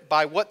do it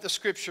by what the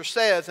Scripture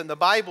says, and the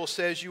Bible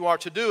says you are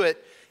to do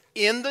it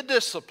in the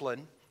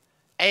discipline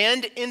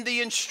and in the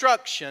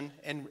instruction,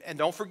 and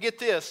don't forget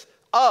this,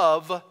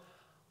 of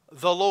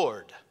the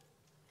Lord.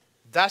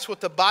 That's what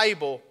the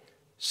Bible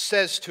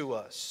says to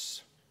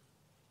us.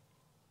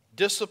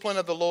 Discipline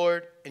of the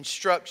Lord,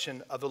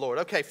 instruction of the Lord.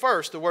 Okay,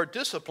 first, the word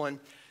discipline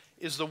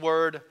is the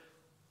word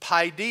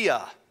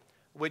paideia,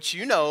 which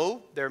you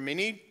know there are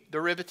many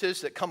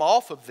derivatives that come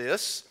off of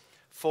this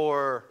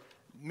for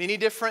many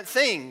different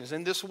things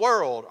in this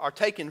world are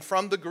taken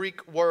from the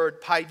Greek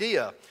word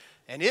paideia.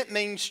 And it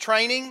means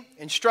training,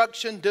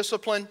 instruction,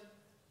 discipline,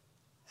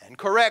 and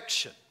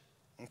correction.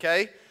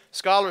 Okay?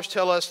 Scholars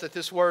tell us that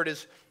this word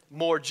is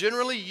more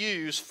generally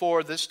used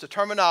for this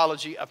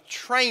terminology of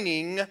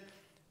training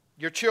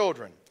your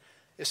children.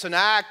 It's an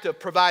act of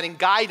providing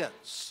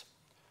guidance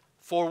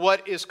for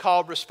what is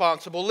called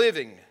responsible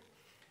living.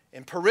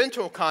 In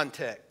parental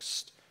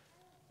context,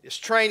 it's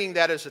training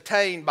that is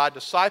attained by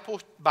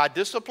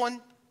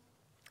discipline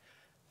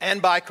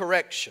and by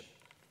correction.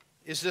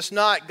 Is this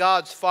not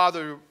God's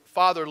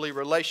fatherly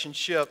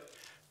relationship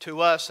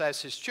to us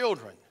as His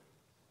children?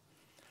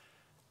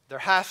 There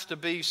has to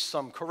be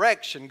some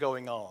correction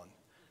going on.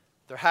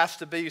 There has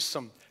to be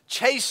some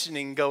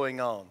chastening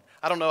going on.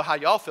 I don't know how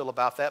y'all feel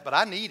about that, but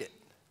I need it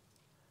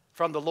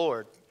from the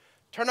Lord.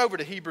 Turn over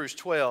to Hebrews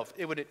 12.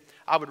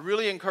 I would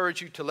really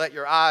encourage you to let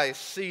your eyes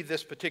see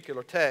this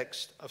particular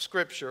text of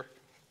Scripture.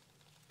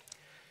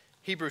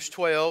 Hebrews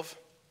 12,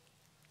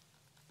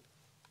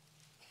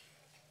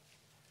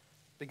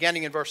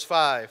 beginning in verse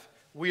 5.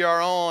 We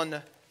are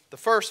on the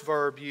first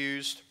verb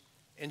used,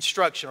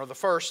 instruction, or the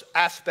first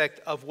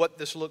aspect of what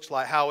this looks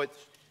like, how it's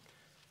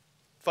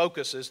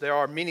focuses. There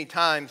are many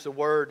times the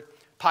word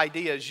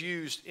paideia is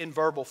used in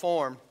verbal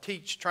form,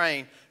 teach,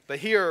 train. But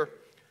here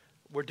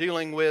we're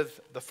dealing with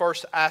the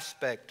first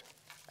aspect,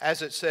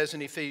 as it says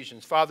in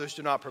Ephesians. Fathers,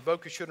 do not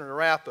provoke your children to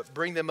wrath, but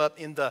bring them up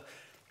in the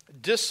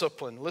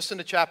discipline. Listen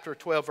to chapter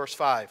 12, verse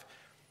 5.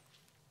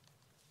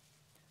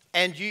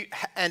 And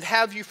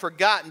have you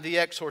forgotten the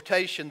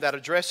exhortation that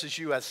addresses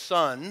you as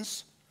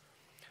sons?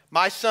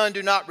 My son,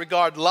 do not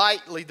regard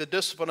lightly the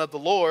discipline of the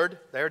Lord.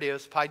 There it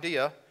is,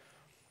 paideia.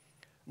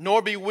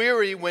 Nor be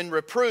weary when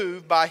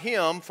reproved by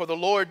him, for the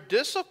Lord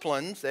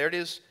disciplines, there it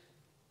is,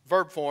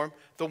 verb form,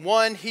 the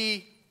one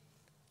he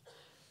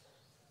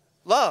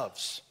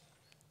loves,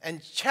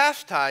 and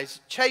chastises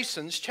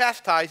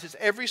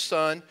every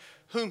son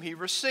whom he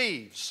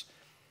receives.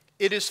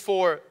 It is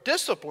for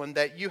discipline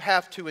that you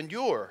have to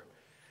endure.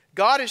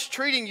 God is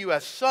treating you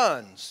as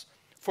sons.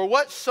 For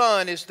what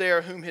son is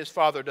there whom his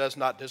father does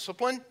not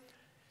discipline?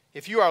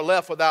 If you are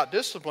left without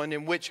discipline,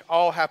 in which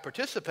all have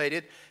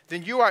participated,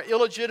 then you are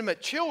illegitimate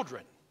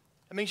children.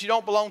 That means you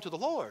don't belong to the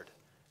Lord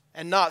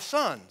and not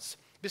sons.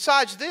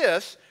 Besides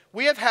this,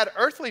 we have had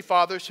earthly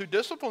fathers who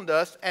disciplined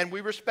us, and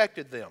we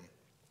respected them.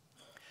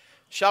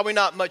 Shall we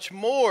not much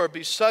more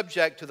be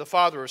subject to the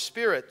Father of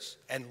spirits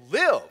and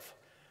live?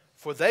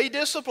 For they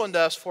disciplined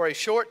us for a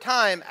short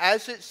time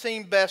as it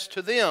seemed best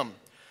to them.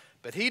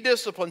 But he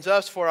disciplines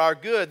us for our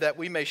good, that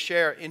we may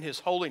share in his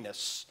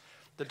holiness.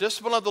 The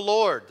discipline of the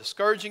Lord, the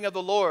scourging of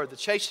the Lord, the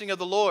chastening of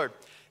the Lord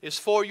is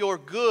for your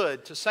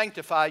good, to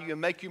sanctify you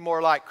and make you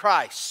more like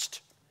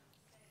Christ.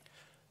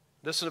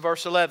 Listen to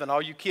verse 11.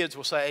 All you kids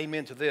will say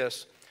amen to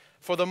this.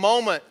 For the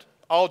moment,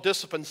 all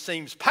discipline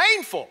seems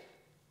painful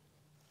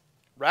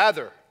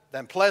rather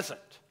than pleasant.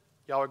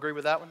 Y'all agree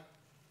with that one?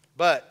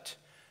 But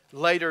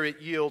later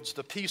it yields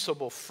the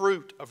peaceable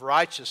fruit of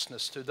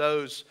righteousness to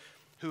those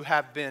who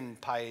have been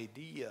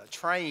paideia,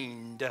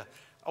 trained.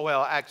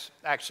 Well,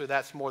 actually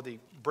that's more the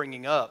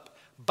bringing up,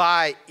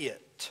 by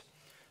it.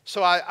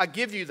 So I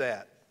give you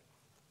that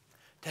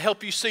to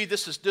help you see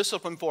this is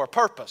discipline for a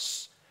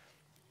purpose.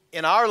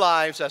 In our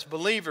lives as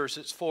believers,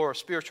 it's for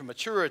spiritual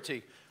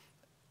maturity.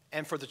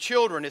 And for the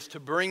children, it's to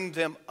bring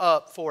them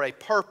up for a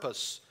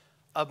purpose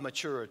of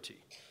maturity.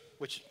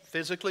 Which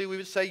physically we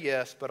would say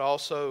yes, but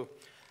also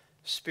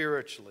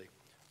spiritually.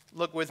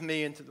 Look with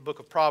me into the book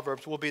of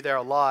Proverbs. We'll be there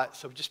a lot,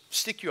 so just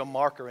stick you a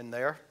marker in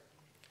there,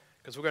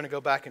 because we're going to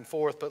go back and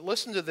forth. But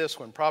listen to this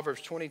one,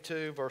 Proverbs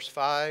 22, verse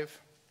 5.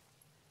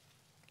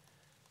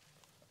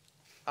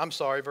 I'm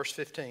sorry, verse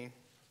 15.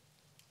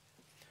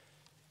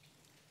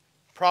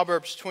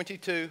 Proverbs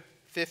 22,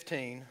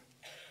 15.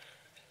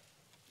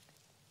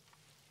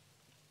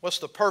 What's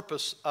the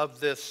purpose of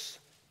this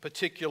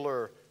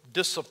particular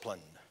discipline?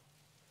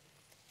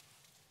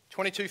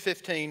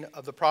 22:15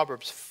 of the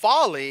Proverbs.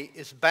 Folly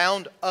is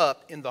bound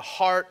up in the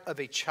heart of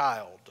a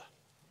child,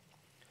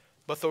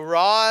 but the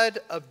rod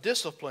of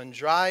discipline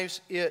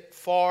drives it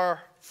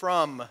far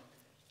from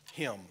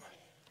him.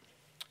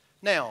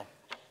 Now,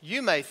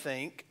 you may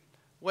think,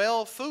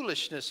 well,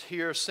 foolishness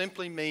here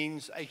simply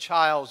means a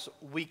child's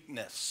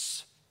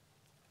weakness.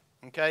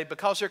 Okay,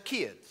 because they're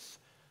kids.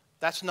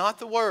 That's not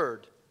the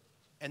word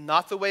and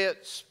not the way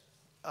it's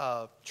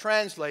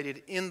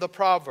translated in the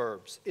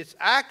Proverbs. It's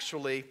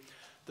actually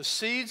the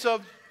seeds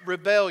of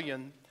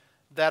rebellion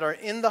that are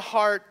in the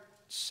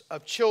hearts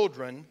of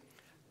children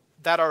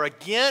that are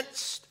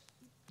against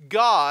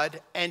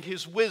God and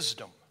his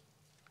wisdom.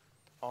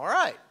 All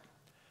right.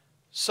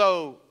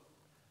 So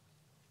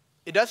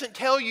it doesn't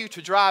tell you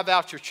to drive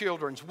out your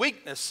children's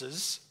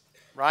weaknesses,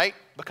 right?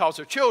 Because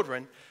they're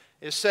children.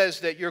 It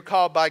says that you're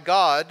called by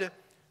God.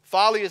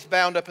 Folly is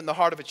bound up in the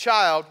heart of a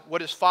child.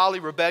 What is folly?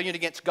 Rebellion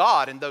against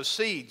God and those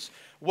seeds.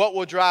 What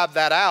will drive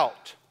that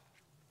out?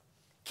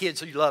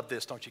 Kids, you love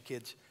this, don't you,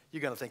 kids?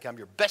 You're going to think I'm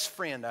your best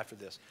friend after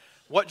this.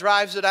 What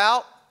drives it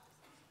out?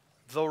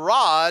 The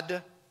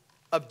rod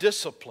of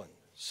discipline.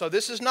 So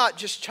this is not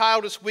just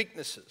childish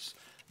weaknesses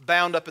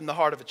bound up in the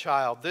heart of a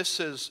child. These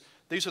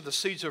are the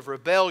seeds of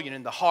rebellion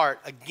in the heart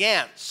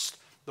against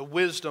the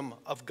wisdom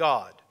of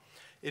God.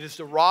 It is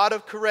the rod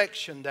of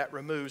correction that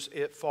removes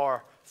it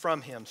far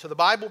from him. So the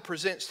Bible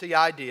presents the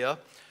idea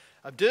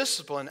of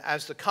discipline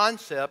as the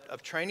concept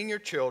of training your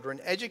children,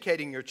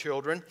 educating your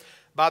children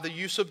by the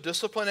use of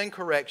discipline and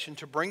correction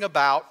to bring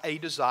about a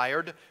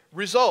desired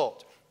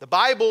result. The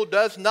Bible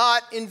does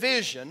not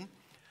envision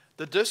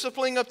the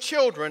disciplining of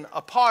children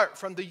apart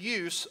from the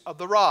use of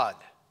the rod.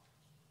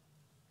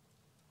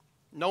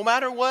 No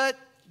matter what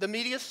the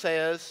media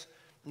says,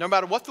 no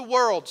matter what the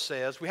world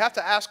says, we have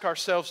to ask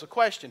ourselves the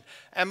question,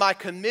 am I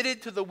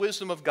committed to the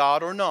wisdom of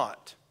God or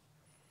not?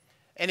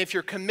 And if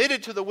you're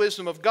committed to the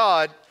wisdom of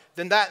God,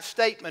 then that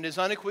statement is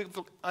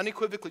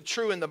unequivocally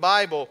true in the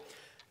Bible,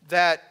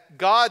 that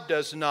God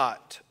does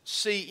not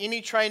see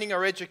any training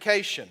or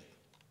education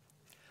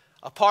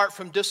apart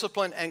from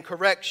discipline and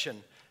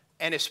correction,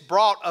 and it's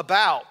brought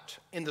about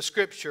in the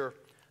Scripture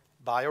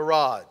by a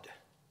rod.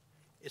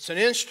 It's an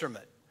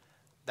instrument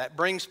that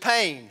brings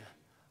pain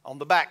on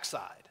the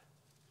backside.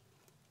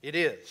 It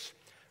is.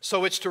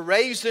 So it's to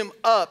raise them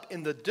up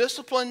in the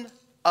discipline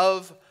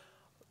of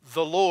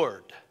the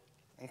Lord.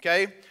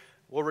 Okay?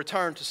 We'll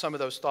return to some of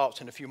those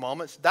thoughts in a few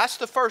moments. That's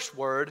the first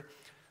word,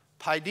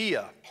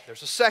 paideia.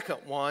 There's a second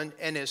one,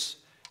 and it's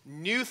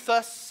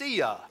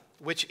nouthesia,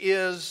 which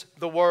is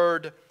the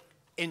word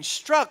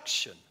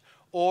instruction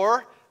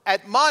or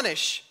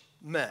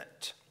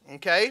admonishment.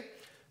 Okay?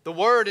 The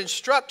word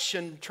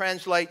instruction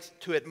translates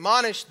to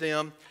admonish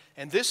them,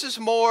 and this is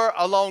more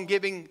along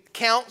giving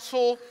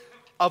counsel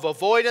of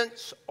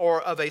avoidance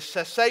or of a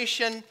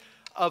cessation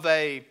of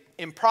an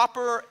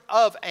improper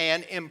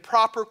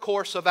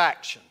course of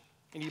action.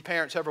 Any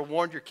parents ever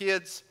warned your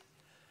kids?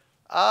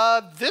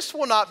 This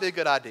will not be a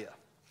good idea.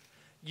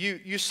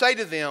 You say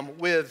to them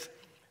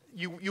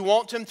you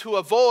want them to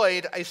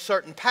avoid a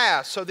certain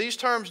path. So these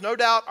terms no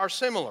doubt are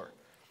similar.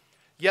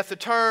 Yet the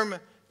term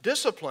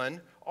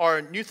discipline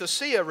or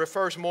nouthesia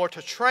refers more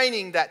to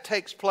training that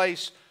takes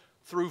place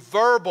through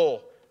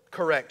verbal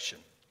correction.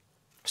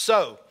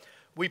 So,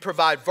 we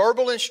provide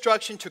verbal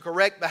instruction to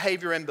correct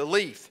behavior and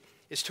belief.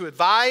 It's to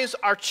advise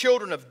our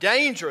children of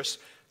dangerous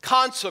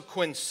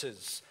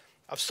consequences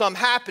of some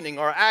happening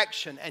or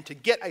action and to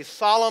get a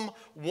solemn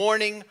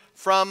warning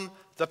from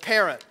the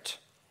parent.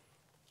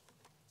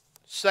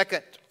 1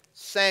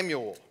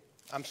 Samuel.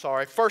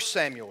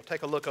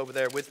 Take a look over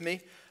there with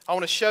me. I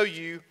want to show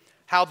you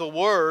how the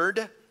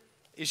word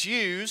is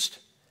used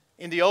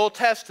in the Old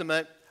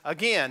Testament.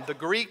 Again, the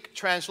Greek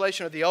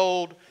translation of the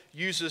Old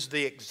uses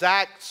the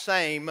exact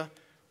same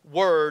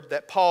word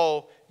that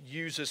Paul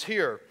uses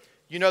here.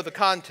 You know the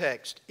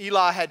context.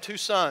 Eli had two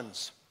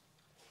sons,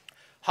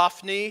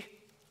 Hophni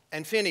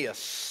and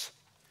Phinehas.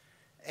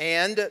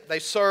 And they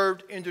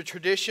served in the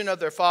tradition of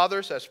their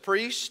fathers as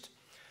priests.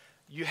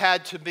 You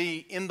had to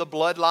be in the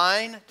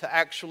bloodline to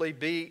actually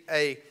be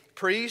a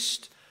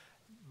priest.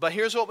 But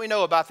here's what we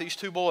know about these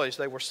two boys.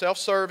 They were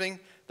self-serving,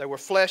 they were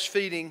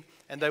flesh-feeding,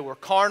 and they were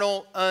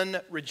carnal,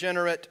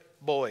 unregenerate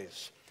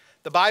boys.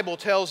 The Bible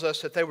tells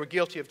us that they were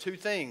guilty of two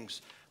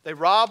things. They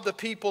robbed the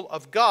people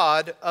of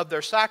God of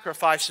their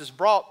sacrifices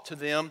brought to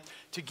them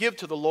to give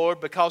to the Lord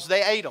because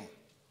they ate them.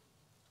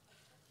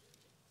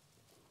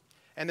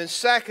 And then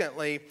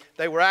secondly,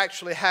 they were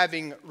actually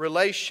having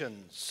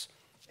relations,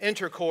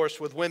 intercourse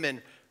with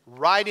women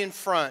right in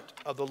front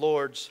of the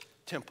Lord's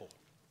temple.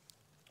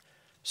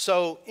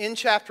 So in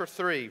chapter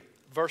 3,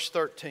 verse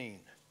 13,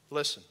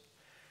 listen.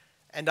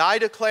 And I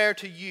declare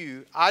to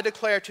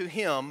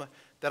him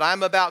that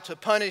I'm about to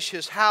punish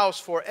his house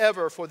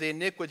forever for the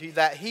iniquity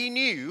that he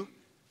knew.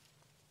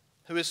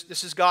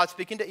 This is God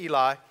speaking to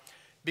Eli.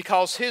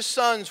 Because his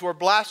sons were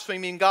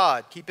blaspheming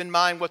God. Keep in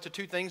mind what the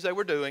two things they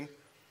were doing.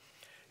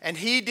 And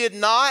he did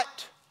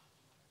not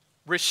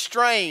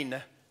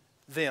restrain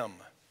them.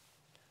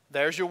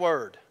 There's your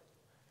word.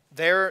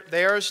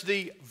 There's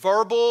the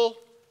verbal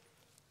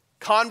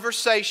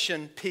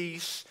conversation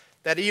piece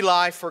that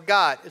Eli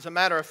forgot. As a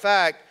matter of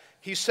fact,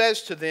 he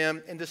says to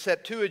them in the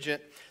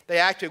Septuagint, they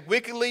acted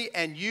wickedly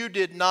and you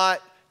did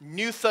not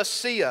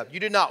nouthesia. You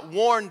did not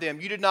warn them.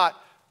 You did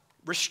not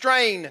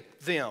restrain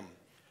them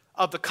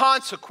of the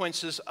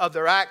consequences of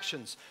their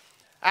actions.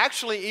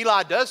 Actually,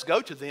 Eli does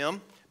go to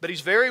them, but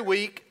he's very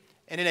weak,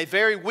 and in a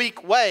very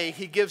weak way,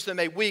 he gives them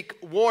a weak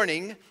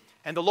warning.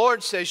 And the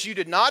Lord says, you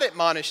did not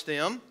admonish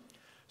them.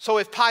 So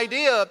if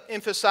paideia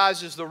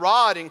emphasizes the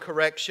rod in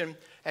correction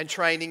and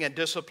training and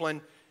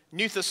discipline,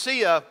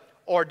 nouthesia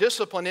or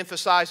discipline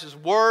emphasizes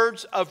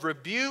words of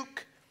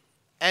rebuke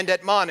and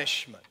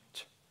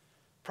admonishment.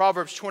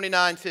 Proverbs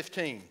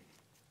 29:15.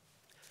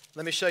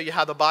 Let me show you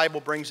how the Bible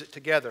brings it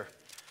together.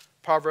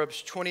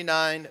 Proverbs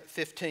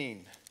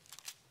 29:15.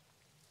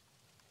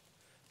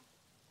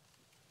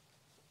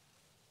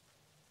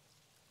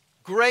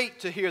 Great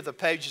to hear the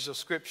pages of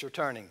Scripture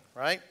turning,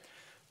 right?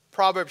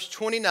 Proverbs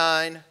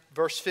 29,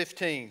 verse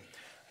 15.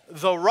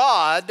 The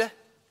rod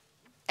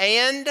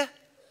and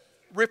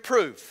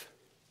reproof.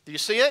 Do you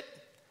see it?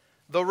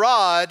 The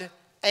rod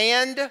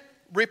and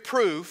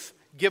reproof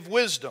give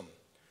wisdom,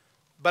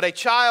 but a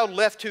child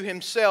left to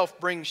himself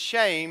brings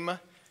shame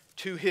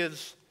to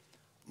his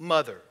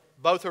mother.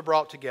 Both are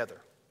brought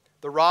together.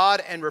 The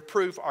rod and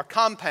reproof are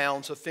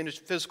compounds of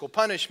physical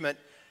punishment,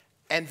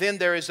 and then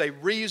there is a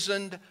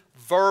reasoned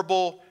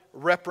verbal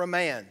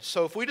reprimand.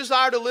 So if we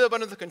desire to live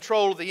under the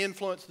control of the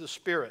influence of the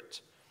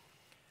Spirit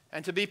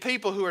and to be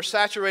people who are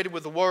saturated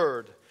with the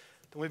Word,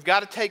 then we've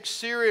got to take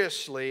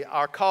seriously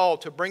our call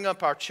to bring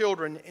up our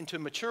children into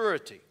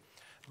maturity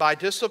by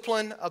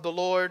discipline of the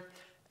Lord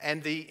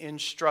and the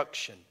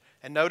instruction.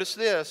 And notice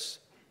this,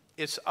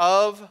 it's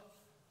of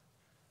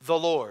the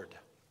Lord.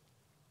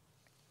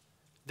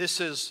 This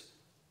is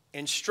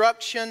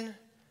instruction,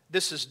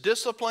 this is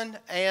discipline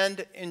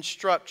and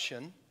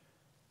instruction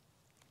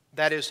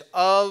that is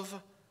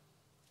of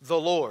the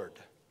Lord.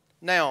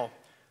 Now,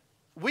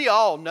 we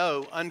all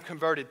know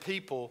unconverted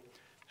people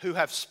who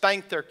have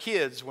spanked their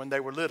kids when they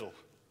were little.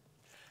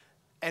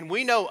 And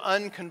we know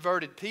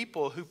unconverted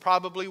people who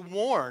probably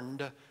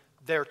warned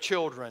their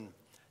children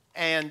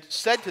and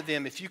said to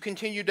them, if you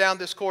continue down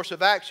this course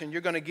of action,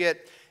 you're going to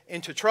get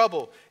into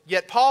trouble.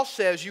 Yet Paul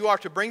says you are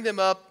to bring them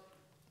up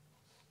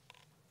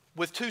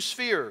with two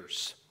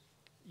spheres,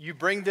 You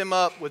bring them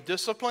up with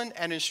discipline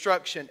and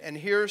instruction. And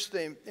here's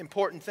the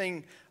important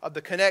thing of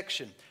the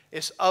connection.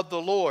 It's of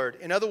the Lord.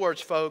 In other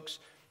words, folks,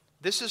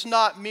 this is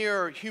not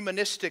mere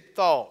humanistic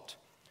thought.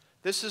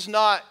 This is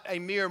not a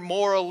mere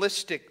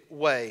moralistic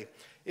way.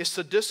 It's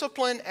the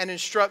discipline and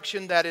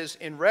instruction that is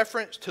in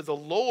reference to the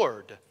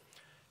Lord.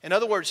 In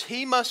other words,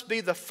 He must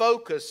be the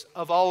focus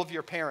of all of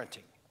your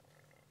parenting.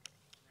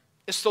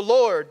 It's the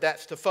Lord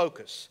that's the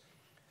focus.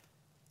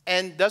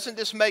 And doesn't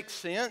this make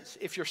sense?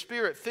 If you're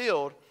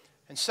Spirit-filled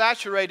and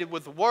saturated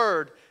with the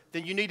Word,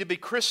 then you need to be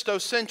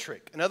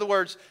Christocentric. In other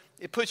words,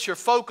 it puts your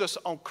focus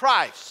on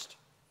Christ.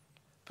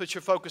 Puts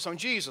your focus on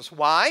Jesus.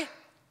 Why?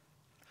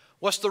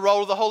 What's the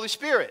role of the Holy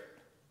Spirit?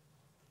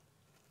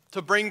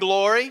 To bring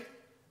glory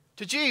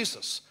to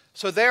Jesus.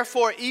 So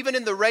therefore, even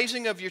in the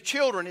raising of your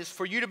children, is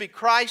for you to be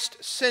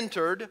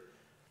Christ-centered,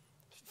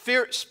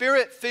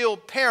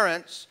 Spirit-filled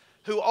parents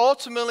who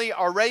ultimately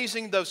are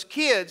raising those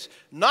kids,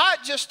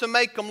 not just to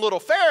make them little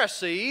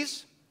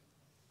Pharisees,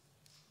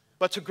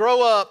 but to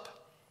grow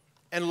up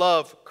and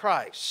love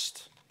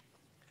Christ.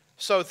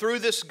 So through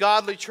this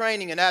godly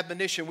training and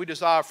admonition, we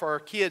desire for our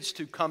kids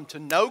to come to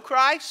know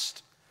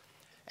Christ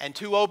and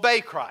to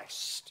obey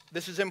Christ.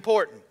 This is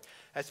important.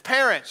 As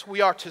parents,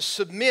 we are to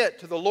submit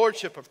to the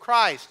lordship of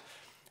Christ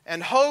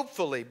and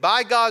hopefully,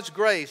 by God's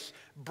grace,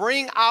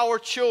 bring our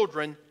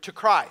children to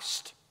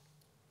Christ.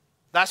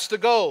 That's the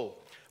goal.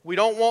 We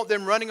don't want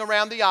them running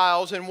around the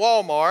aisles in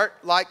Walmart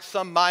like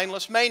some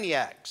mindless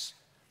maniacs.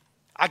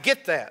 I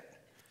get that.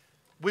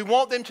 We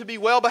want them to be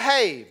well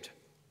behaved.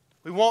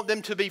 We want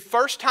them to be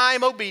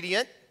first-time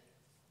obedient,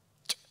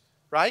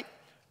 right?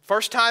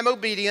 First-time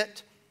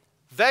obedient,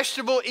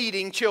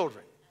 vegetable-eating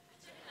children,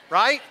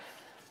 right?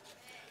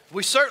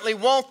 We certainly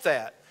want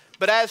that.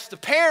 But as the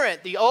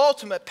parent, the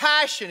ultimate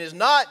passion is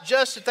not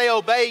just that they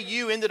obey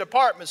you in the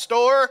department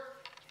store.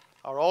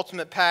 Our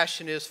ultimate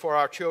passion is for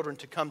our children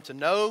to come to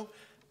know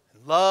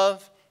and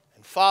love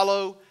and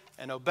follow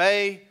and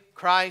obey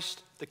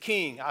Christ the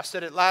King. I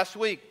said it last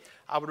week.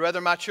 I would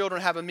rather my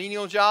children have a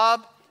menial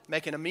job,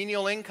 making a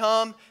menial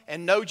income,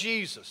 and know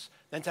Jesus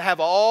than to have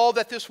all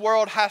that this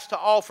world has to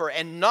offer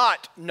and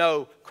not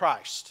know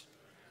Christ.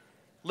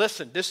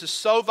 Listen, this is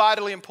so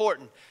vitally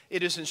important.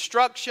 It is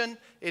instruction,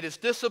 it is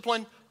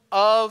discipline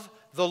of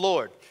the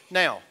Lord.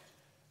 Now,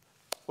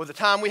 with the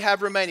time we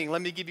have remaining,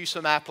 let me give you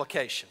some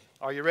application.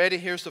 Are you ready?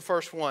 Here's the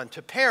first one.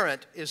 To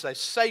parent is a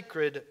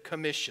sacred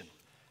commission.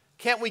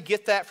 Can't we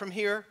get that from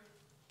here?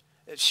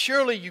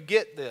 Surely you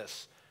get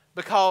this,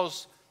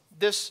 because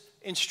this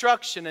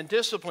instruction and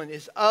discipline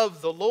is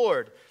of the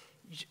Lord.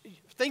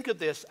 Think of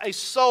this. A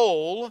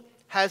soul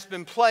has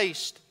been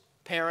placed,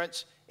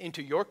 parents,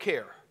 into your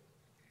care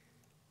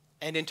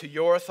and into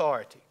your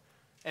authority.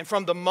 And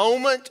from the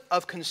moment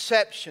of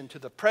conception to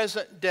the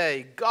present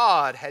day,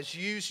 God has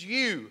used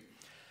you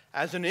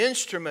as an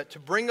instrument to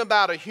bring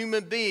about a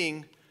human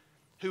being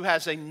who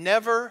has a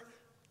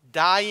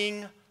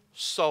never-dying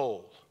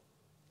soul.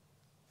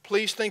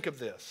 Please think of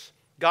this.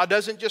 God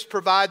doesn't just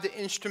provide the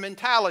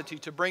instrumentality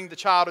to bring the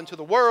child into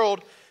the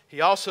world.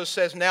 He also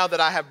says, now that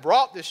I have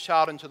brought this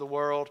child into the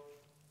world,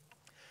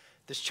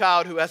 this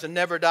child who has a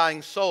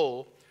never-dying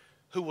soul,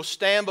 who will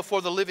stand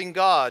before the living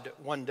God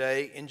one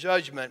day in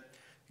judgment,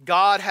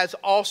 God has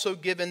also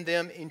given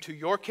them into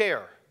your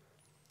care,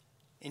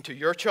 into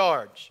your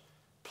charge.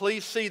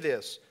 Please see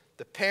this.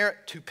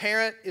 To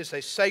parent is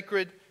a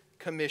sacred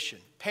commission.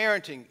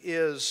 Parenting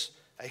is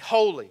a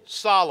holy,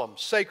 solemn,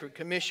 sacred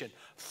commission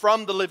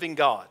from the living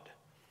God.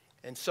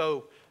 And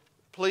so,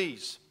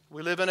 please,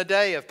 we live in a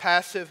day of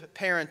passive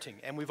parenting,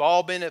 and we've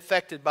all been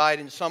affected by it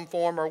in some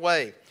form or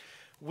way.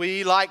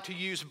 We like to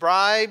use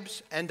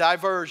bribes and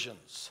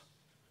diversions,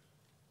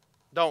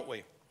 don't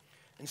we?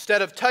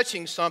 Instead of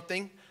touching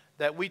something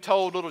that we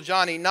told little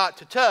Johnny not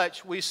to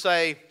touch, we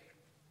say,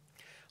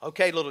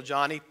 okay, little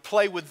Johnny,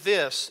 play with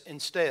this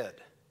instead.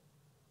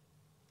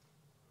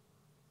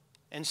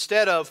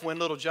 Instead of when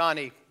little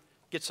Johnny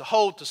gets a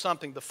hold to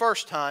something the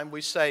first time,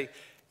 we say,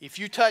 if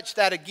you touch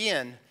that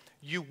again,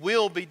 you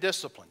will be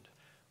disciplined.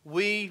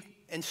 We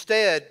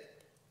instead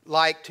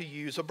like to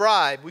use a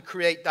bribe. We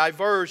create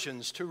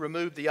diversions to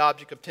remove the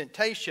object of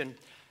temptation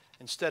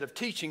instead of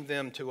teaching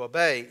them to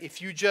obey.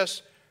 If you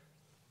just,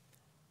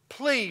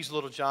 please,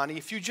 little Johnny,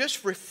 if you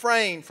just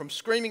refrain from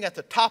screaming at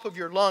the top of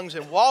your lungs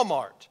in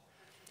Walmart,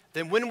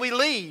 then when we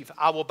leave,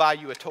 I will buy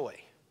you a toy.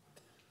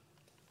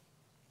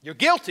 You're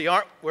guilty,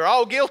 we're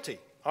all guilty,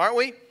 aren't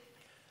we?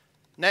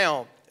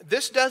 Now,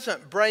 this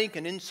doesn't break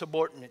an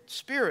insubordinate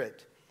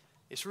spirit.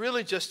 It's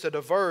really just a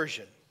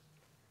diversion.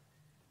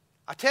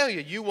 I tell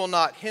you, you will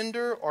not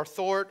hinder or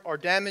thwart or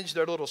damage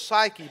their little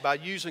psyche by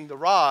using the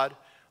rod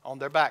on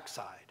their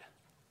backside.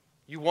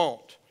 You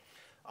won't.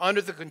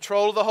 Under the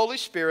control of the Holy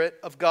Spirit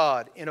of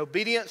God, in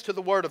obedience to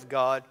the Word of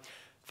God,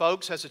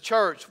 folks, as a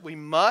church, we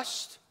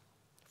must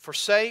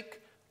forsake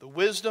the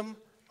wisdom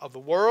of the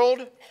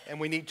world, and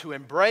we need to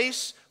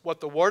embrace what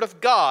the Word of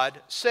God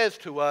says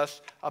to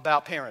us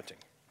about parenting.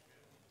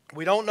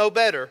 We don't know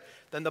better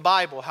than the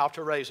Bible how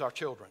to raise our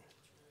children.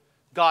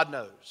 God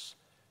knows.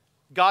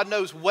 God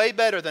knows way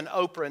better than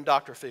Oprah and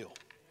Dr. Phil.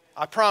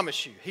 I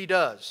promise you, he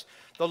does.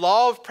 The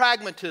law of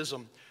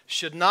pragmatism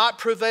should not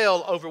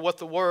prevail over what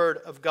the Word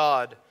of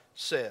God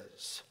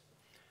says.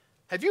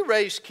 Have you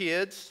raised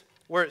kids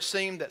where it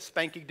seemed that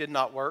spanking did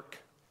not work?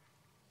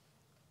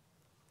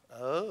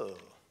 Oh.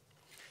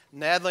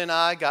 Natalie and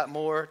I got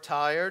more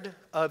tired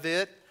of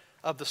the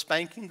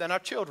spanking, than our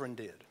children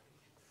did.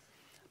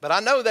 But I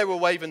know they were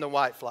waving the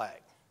white flag,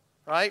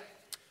 right?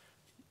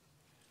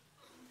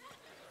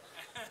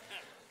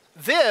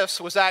 This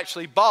was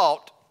actually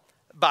bought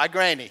by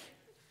Granny.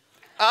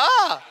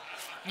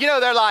 You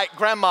know, they're like,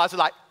 grandmas are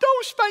like,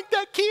 don't spank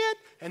that kid.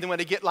 And then when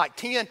they get like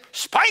 10,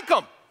 spank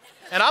them.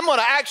 And I'm going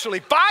to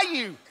actually buy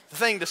you the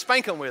thing to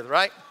spank them with,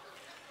 right?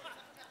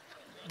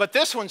 But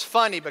this one's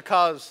funny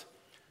because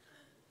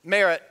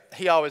Merritt,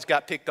 he always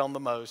got picked on the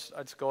most.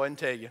 I'll just go ahead and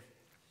tell you.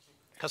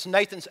 Because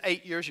Nathan's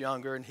 8 years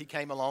younger and he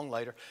came along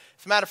later.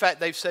 As a matter of fact,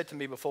 they've said to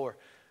me before,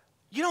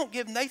 you don't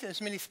give Nathan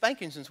as many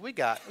spankings as we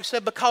got. We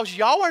said, because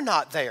y'all are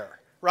not there,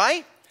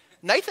 right?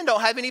 Nathan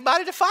don't have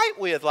anybody to fight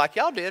with like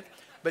y'all did.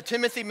 But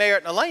Timothy,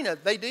 Merritt, and Elena,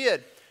 they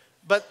did.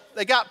 But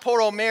they got poor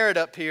old Merritt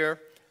up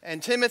here,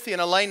 and Timothy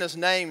and Elena's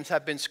names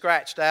have been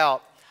scratched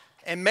out.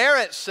 And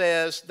Merritt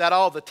says that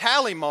all the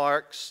tally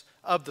marks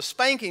of the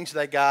spankings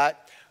they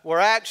got were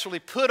actually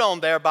put on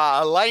there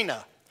by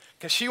Elena,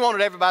 because she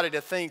wanted everybody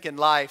to think in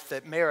life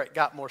that Merritt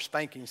got more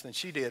spankings than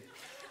she did.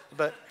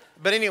 But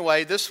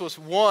anyway, this was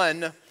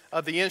one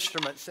of the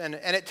instruments. And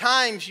at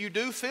times you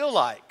do feel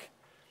like,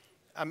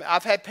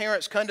 I've had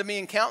parents come to me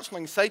in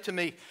counseling and say to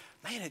me,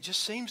 man, it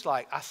just seems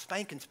like I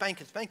spank and spank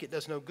and spank. It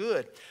does no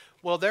good.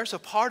 Well, there's a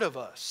part of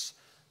us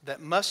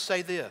that must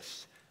say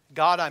this: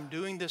 God, I'm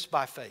doing this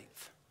by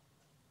faith.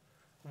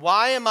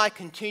 Why am I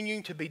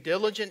continuing to be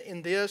diligent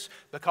in this?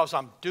 Because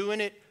I'm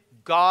doing it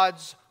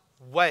God's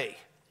way.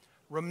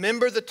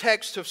 Remember the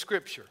text of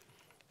Scripture.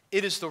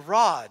 It is the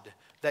rod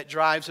that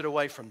drives it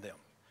away from them.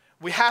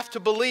 We have to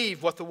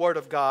believe what the Word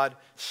of God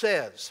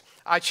says.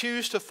 I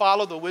choose to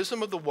follow the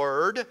wisdom of the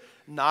Word,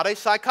 not a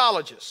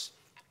psychologist.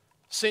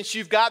 Since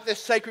you've got this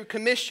sacred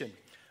commission,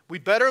 we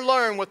better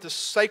learn what the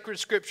sacred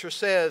Scripture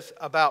says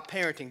about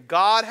parenting.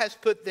 God has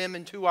put them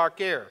into our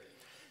care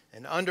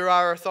and under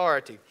our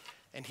authority,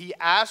 and He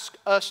asks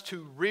us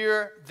to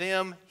rear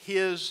them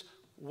His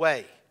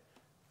way.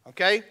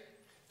 Okay?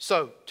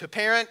 So, to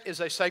parent is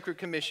a sacred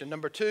commission.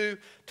 Number 2,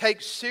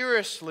 take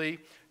seriously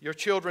your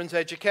children's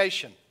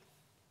education.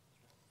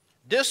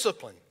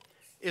 Discipline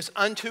is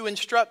unto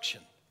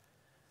instruction.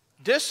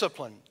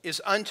 Discipline is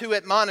unto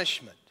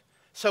admonishment.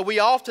 So we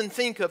often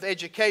think of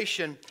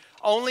education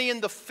only in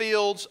the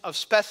fields of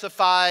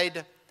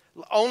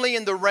only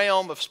in the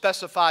realm of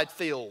specified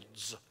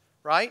fields,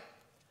 right?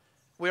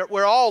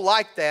 We're all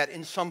like that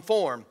in some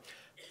form.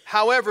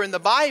 However, in the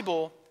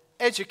Bible,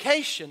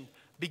 education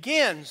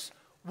begins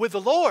with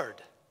the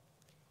Lord.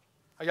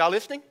 Are y'all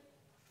listening?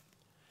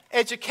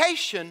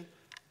 Education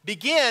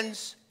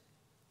begins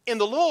in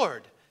the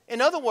Lord.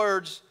 In other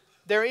words,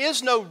 there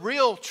is no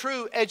real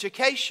true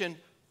education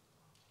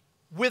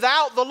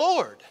without the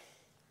Lord.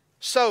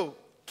 So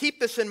keep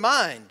this in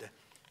mind.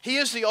 He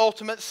is the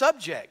ultimate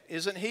subject,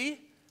 isn't He?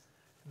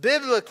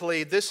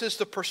 Biblically, this is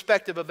the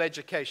perspective of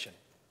education.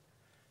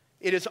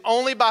 It is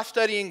only by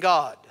studying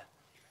God,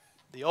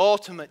 the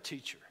ultimate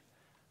teacher,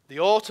 the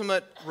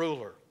ultimate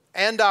ruler,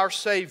 and our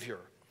Savior,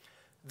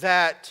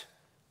 that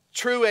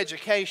true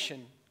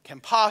education can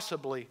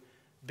possibly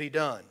be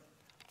done.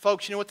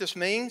 Folks, you know what this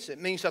means? It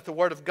means that the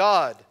Word of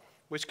God,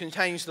 which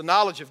contains the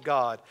knowledge of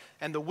God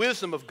and the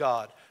wisdom of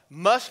God,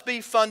 must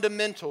be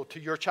fundamental to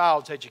your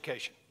child's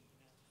education.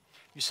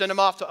 You send them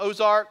off to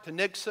Ozark, to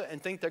Nixa,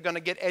 and think they're going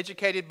to get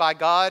educated by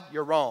God,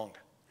 you're wrong.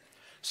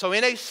 So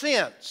in a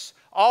sense,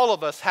 all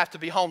of us have to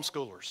be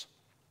homeschoolers.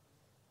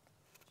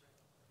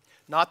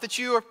 Not that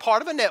you are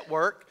part of a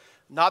network,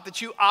 not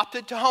that you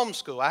opted to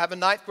homeschool. I have a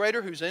 9th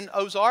grader who's in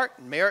Ozark,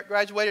 and Merritt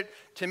graduated.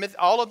 Timothy,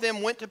 all of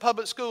them went to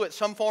public school at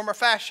some form or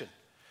fashion.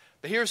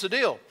 But here's the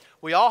deal.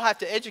 We all have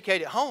to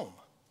educate at home.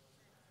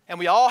 And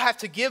we all have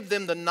to give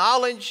them the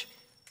knowledge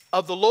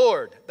of the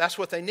Lord. That's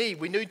what they need.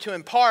 We need to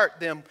impart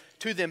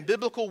to them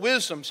biblical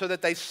wisdom so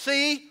that they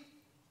see.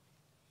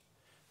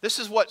 This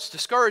is what's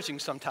discouraging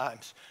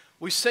sometimes.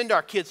 We send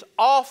our kids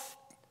off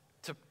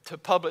to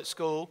public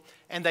school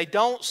and they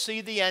don't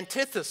see the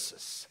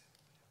antithesis.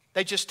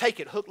 They just take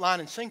it hook,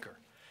 line, and sinker.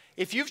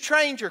 If you've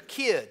trained your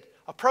kid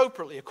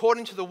appropriately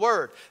according to the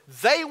Word,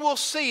 they will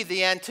see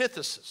the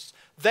antithesis.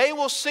 They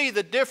will see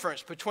the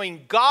difference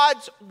between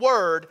God's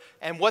Word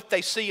and what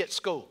they see at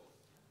school.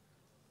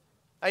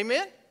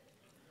 Amen?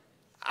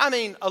 I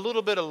mean, a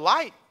little bit of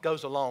light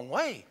goes a long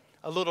way.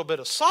 A little bit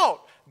of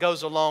salt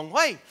goes a long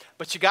way.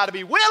 But you got to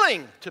be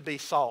willing to be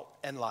salt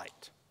and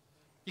light.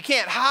 You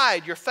can't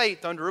hide your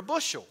faith under a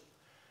bushel.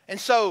 And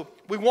so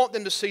we want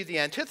them to see the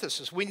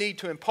antithesis. We need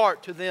to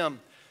impart to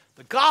them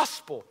the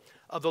gospel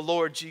of the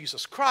Lord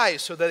Jesus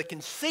Christ so that they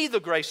can see the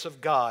grace of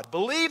God,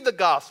 believe the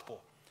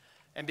gospel,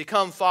 and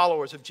become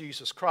followers of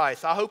Jesus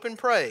Christ. I hope and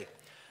pray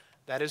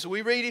that as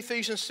we read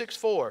Ephesians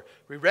 6:4,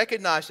 we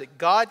recognize that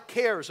God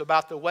cares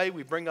about the way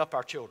we bring up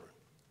our children.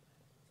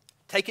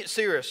 Take it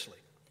seriously.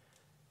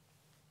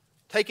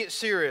 Take it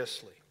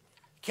seriously.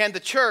 Can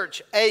the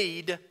church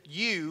aid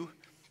you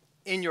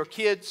in your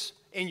kids,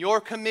 in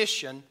your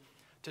commission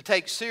to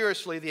take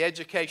seriously the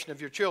education of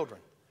your children?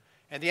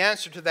 And the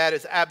answer to that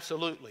is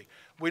absolutely.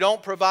 We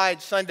don't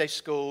provide Sunday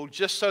school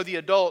just so the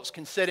adults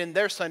can sit in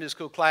their Sunday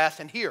school class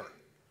and hear.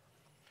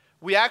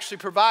 We actually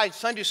provide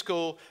Sunday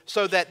school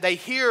so that they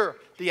hear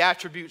the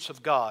attributes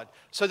of God,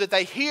 so that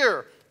they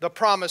hear the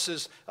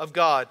promises of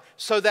God,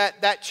 so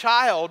that that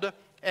child,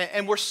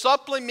 and we're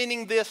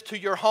supplementing this to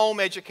your home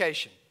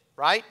education,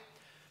 right?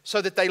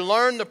 So that they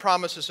learn the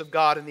promises of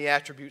God and the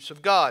attributes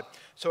of God.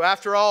 So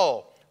after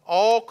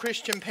all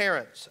Christian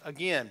parents,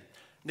 again,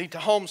 need to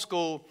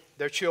homeschool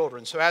their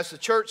children. So as the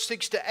church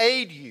seeks to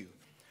aid you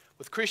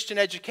with Christian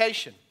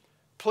education,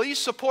 please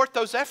support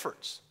those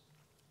efforts.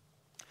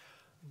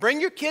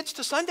 Bring your kids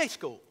to Sunday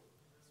school.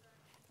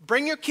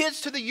 Bring your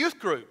kids to the youth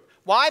group.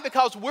 Why?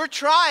 Because we're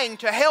trying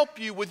to help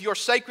you with your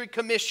sacred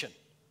commission.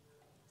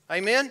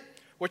 Amen?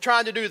 We're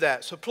trying to do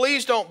that. So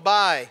please don't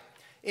buy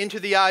into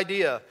the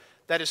idea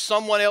that it's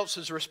someone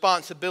else's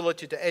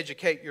responsibility to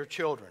educate your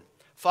children.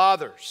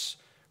 Fathers,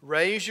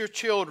 raise your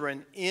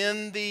children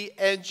in the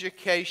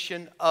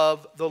education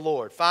of the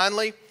Lord.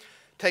 Finally,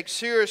 take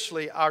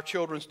seriously our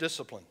children's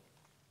discipline.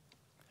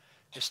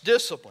 It's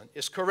discipline.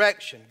 It's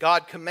correction.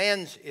 God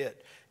commands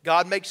it.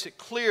 God makes it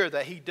clear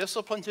that He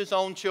disciplines His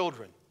own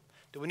children.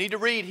 Do we need to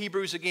read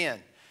Hebrews again?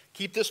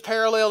 Keep this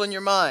parallel in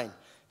your mind.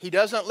 He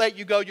doesn't let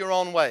you go your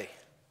own way.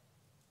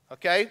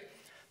 Okay?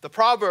 The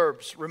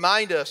Proverbs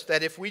remind us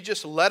that if we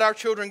just let our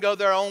children go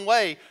their own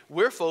way,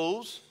 we're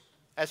fools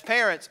as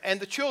parents, and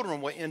the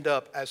children will end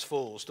up as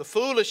fools. The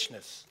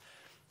foolishness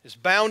is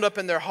bound up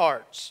in their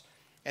hearts,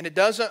 and it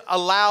doesn't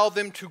allow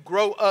them to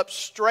grow up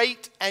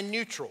straight and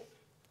neutral.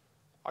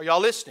 Are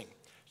y'all listening?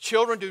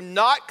 Children do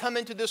not come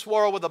into this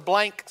world with a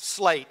blank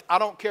slate. I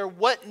don't care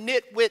what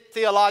nitwit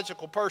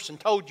theological person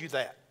told you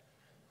that.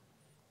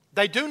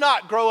 They do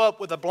not grow up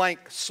with a blank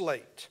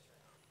slate.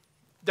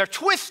 They're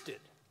twisted.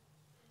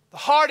 The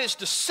heart is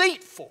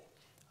deceitful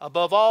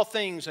above all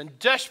things and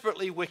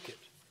desperately wicked.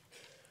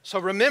 So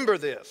remember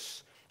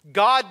this.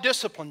 God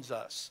disciplines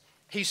us.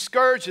 He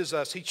scourges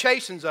us. He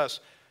chastens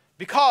us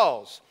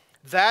because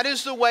that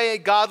is the way a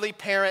godly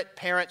parent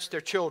parents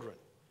their children.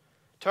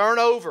 Turn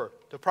over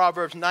to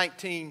Proverbs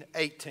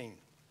 19:18.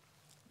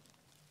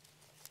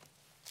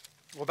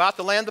 We're about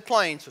to land the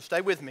plane, so stay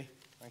with me.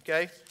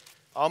 Okay?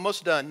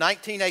 Almost done.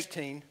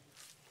 19:18.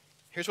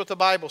 Here's what the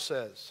Bible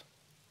says.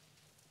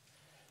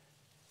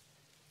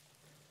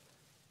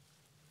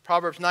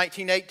 Proverbs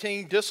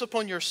 19:18.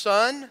 Discipline your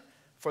son,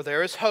 for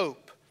there is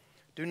hope.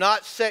 Do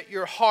not set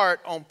your heart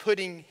on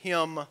putting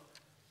him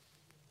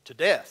to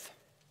death.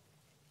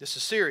 This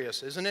is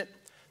serious, isn't it?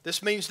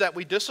 This means that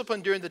we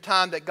discipline during the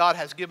time that God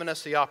has given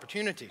us the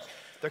opportunity.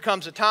 There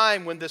comes a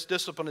time when this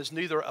discipline is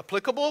neither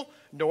applicable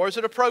nor is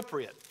it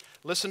appropriate.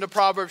 Listen to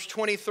Proverbs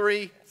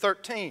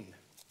 23:13.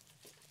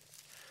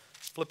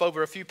 Flip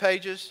over a few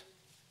pages.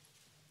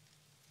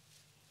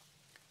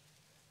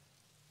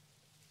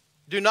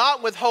 Do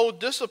not withhold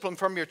discipline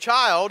from your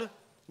child.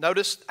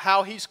 Notice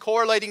how he's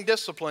correlating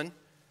discipline.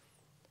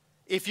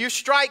 If you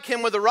strike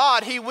him with a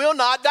rod, he will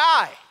not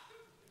die.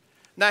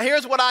 Now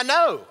here's what I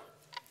know.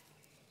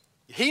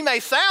 He may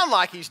sound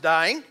like he's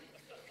dying,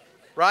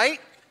 right?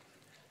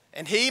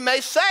 And he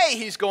may say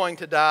he's going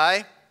to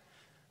die,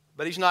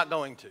 but he's not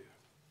going to.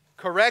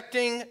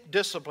 Correcting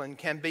discipline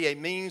can be a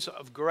means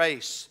of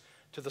grace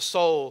to the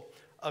soul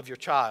of your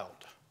child,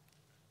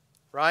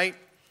 right?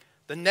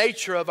 The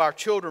nature of our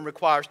children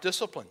requires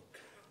discipline.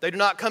 They do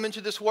not come into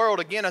this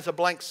world, again, as a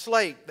blank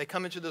slate. They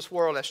come into this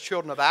world as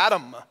children of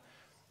Adam.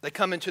 They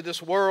come into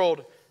this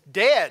world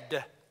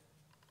dead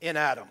in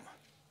Adam.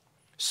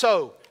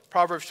 So,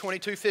 Proverbs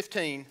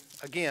 22:15,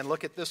 again,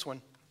 look at this one.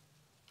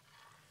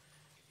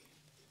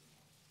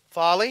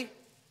 Folly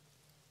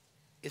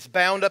is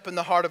bound up in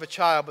the heart of a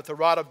child, but the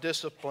rod of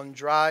discipline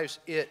drives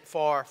it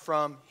far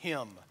from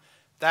him.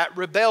 That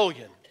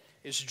rebellion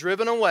is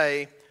driven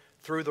away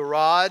through the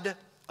rod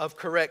of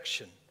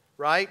correction,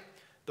 right?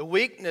 The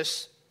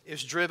weakness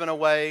is driven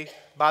away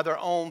by their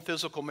own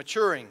physical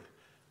maturing.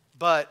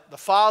 But the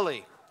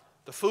folly,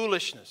 the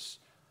foolishness,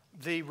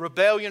 the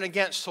rebellion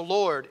against the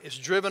Lord is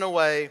driven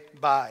away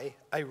by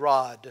a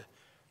rod.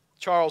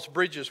 Charles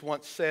Bridges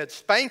once said,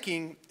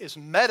 spanking is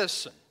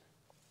medicine,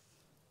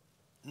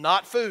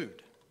 not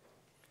food.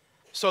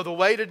 So the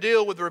way to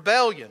deal with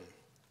rebellion,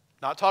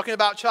 not talking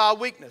about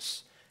child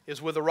weakness,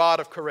 is with a rod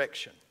of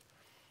correction.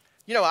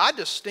 You know, I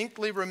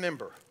distinctly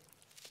remember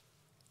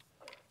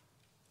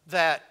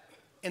that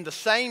in the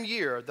same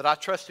year that I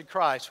trusted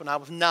Christ, when I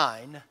was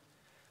 9,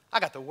 I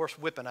got the worst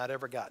whipping I'd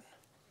ever gotten.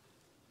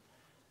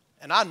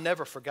 And I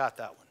never forgot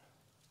that one.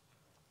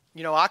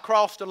 You know, I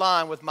crossed a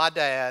line with my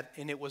dad,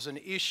 and it was an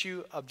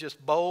issue of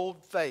just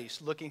bold face,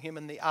 looking him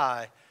in the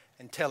eye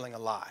and telling a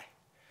lie.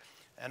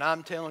 And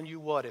I'm telling you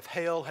what, if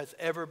hell has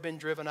ever been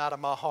driven out of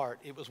my heart,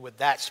 it was with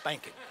that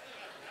spanking.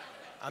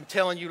 I'm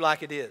telling you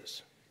like it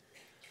is.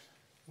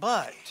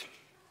 But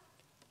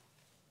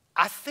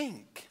I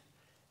think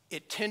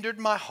it tendered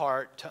my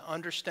heart to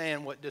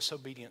understand what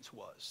disobedience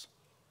was.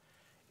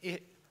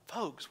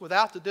 Folks,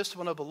 without the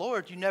discipline of the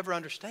Lord, you never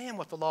understand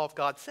what the law of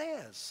God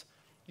says.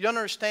 You don't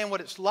understand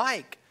what it's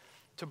like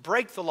to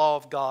break the law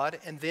of God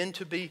and then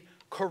to be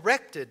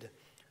corrected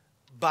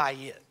by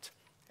it.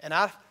 And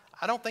I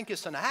don't think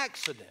it's an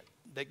accident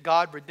that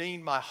God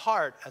redeemed my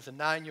heart as a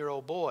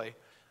 9-year-old boy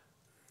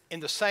in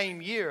the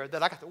same year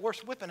that I got the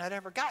worst whipping I'd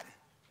ever gotten.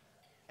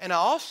 And I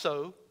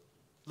also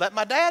let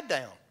my dad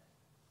down.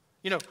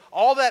 You know,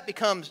 all that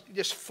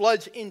just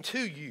floods into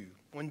you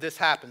when this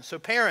happens. So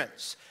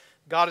parents,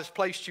 God has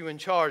placed you in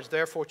charge,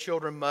 therefore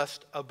children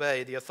must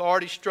obey. The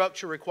authority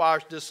structure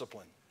requires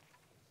discipline.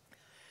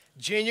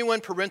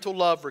 Genuine parental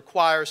love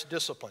requires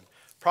discipline.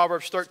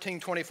 Proverbs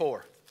 13:24.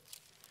 I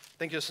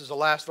think this is the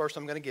last verse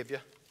I'm going to give you.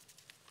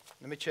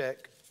 Let me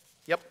check.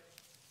 Yep.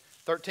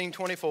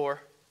 13:24.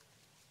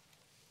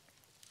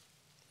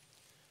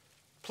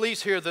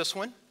 Please hear this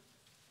one.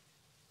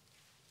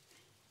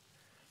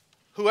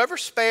 Whoever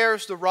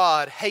spares the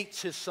rod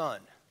hates his son.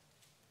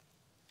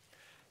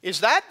 Is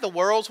that the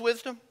world's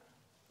wisdom?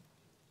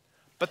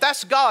 But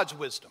that's God's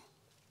wisdom.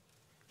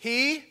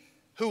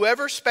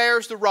 Whoever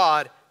spares the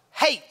rod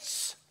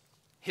hates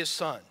his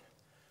son.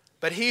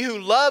 But he who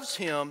loves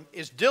him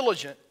is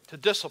diligent to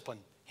discipline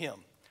him.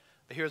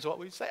 But here's what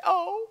we say.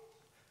 Oh,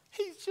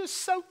 he's just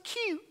so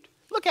cute.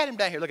 Look at him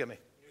down here. Look at me.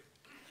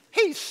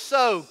 He's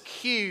so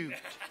cute.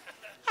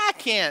 I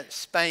can't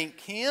spank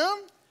him.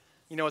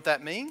 You know what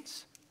that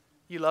means?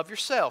 You love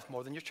yourself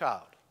more than your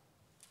child.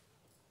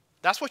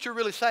 That's what you're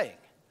really saying.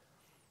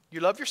 You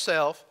love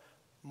yourself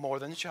more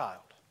than the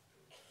child.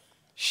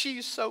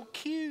 She's so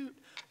cute.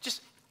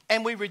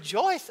 And we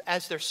rejoice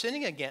as they're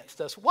sinning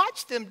against us.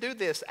 Watch them do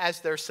this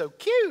as they're so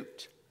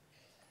cute.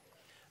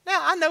 Now,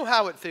 I know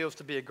how it feels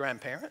to be a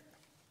grandparent.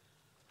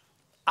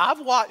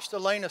 I've watched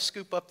Elena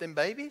scoop up them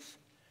babies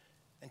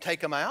and take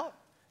them out,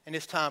 and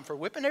it's time for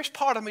whipping. There's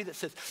part of me that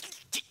says,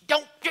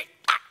 don't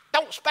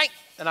spank.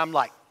 And I'm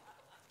like,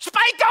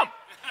 spank them!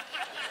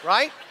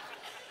 Right?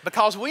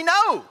 Because we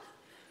know.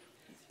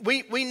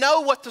 We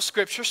know what the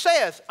Scripture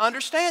says.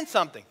 Understand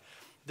something.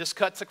 This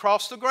cuts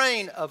across the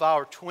grain of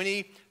our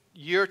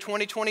year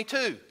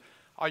 2022.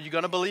 Are you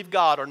going to believe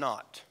God or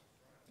not?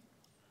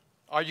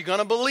 Are you going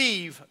to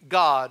believe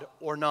God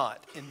or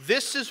not? And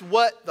this is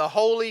what the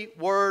holy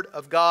word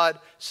of God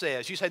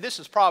says. You say, this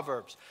is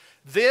Proverbs.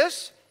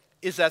 This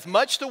is as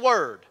much the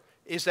word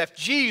as if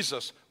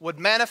Jesus would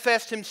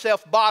manifest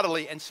himself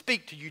bodily and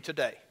speak to you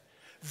today.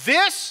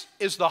 This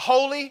is the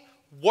holy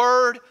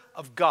word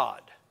of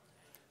God.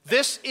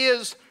 This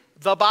is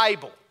the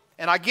Bible.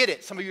 And I get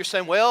it. Some of you are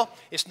saying, well,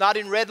 it's not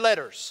in red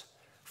letters.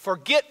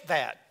 Forget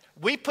that.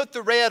 We put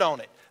the red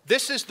on it.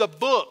 This is the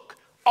book.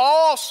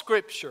 All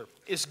Scripture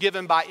is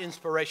given by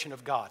inspiration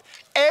of God.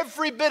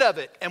 Every bit of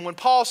it. And when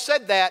Paul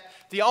said that,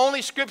 the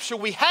only Scripture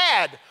we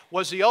had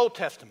was the Old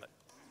Testament.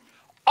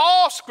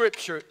 All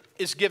Scripture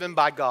is given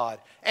by God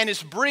and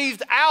is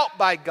breathed out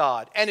by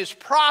God and is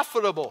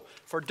profitable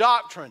for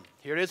doctrine.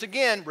 Here it is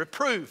again,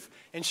 reproof,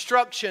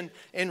 instruction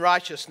in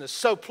righteousness.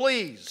 So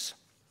please,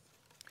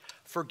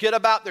 forget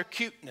about their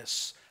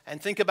cuteness and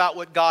think about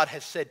what God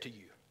has said to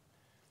you.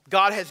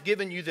 God has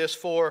given you this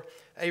for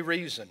a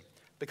reason.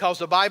 Because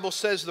the Bible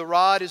says the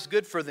rod is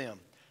good for them.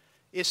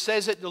 It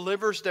says it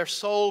delivers their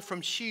soul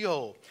from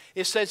Sheol.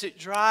 It says it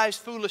drives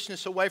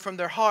foolishness away from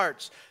their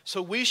hearts.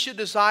 So we should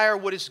desire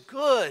what is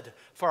good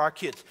for our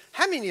kids.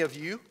 How many of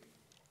you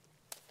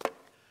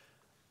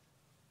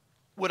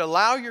would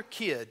allow your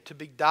kid to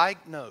be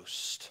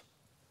diagnosed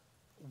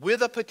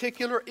with a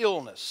particular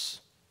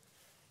illness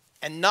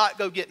and not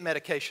go get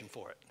medication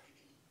for it?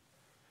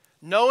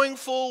 Knowing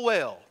full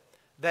well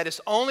that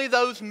it's only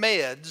those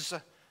meds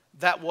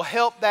that will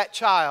help that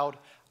child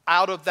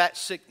out of that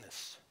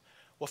sickness.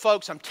 Well,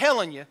 folks, I'm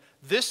telling you,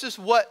 this is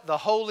what the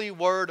holy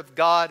word of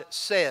God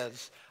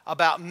says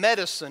about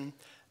medicine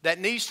that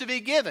needs to be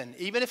given,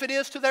 even if it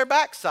is to their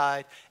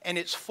backside, and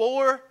it's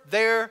for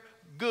their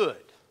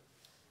good.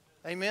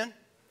 Amen?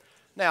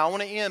 Now, I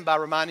want to end by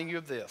reminding you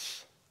of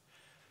this.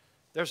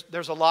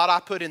 There's a lot I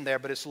put in there,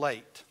 but it's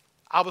late.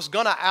 I was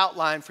going to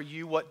outline for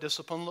you what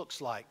discipline looks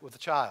like with a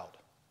child.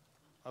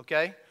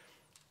 Okay?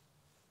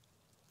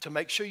 To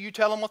make sure you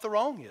tell them what the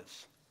wrong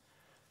is.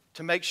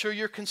 To make sure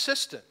you're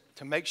consistent.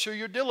 To make sure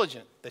you're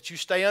diligent. That you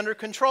stay under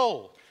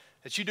control.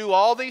 That you do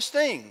all these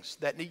things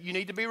that you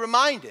need to be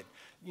reminded.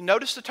 You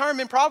notice the term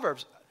in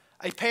Proverbs.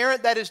 A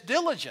parent that is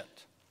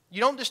diligent.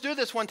 You don't just do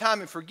this one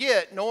time and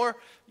forget, nor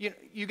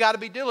you got to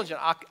be diligent.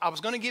 I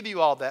was going to give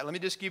you all that. Let me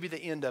just give you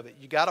the end of it.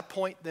 You got to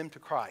point them to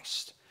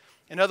Christ.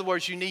 In other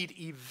words, you need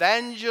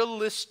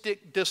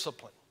evangelistic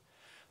discipline.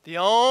 The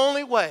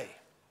only way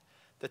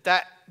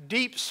that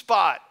deep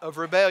spot of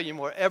rebellion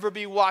will ever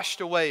be washed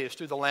away is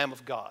through the Lamb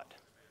of God.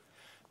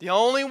 The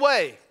only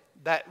way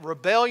that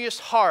rebellious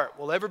heart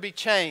will ever be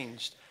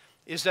changed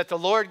is that the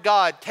Lord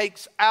God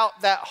takes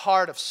out that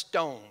heart of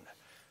stone,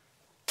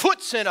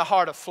 puts in a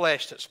heart of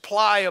flesh that's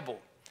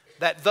pliable,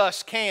 that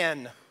thus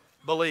can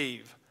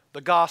believe the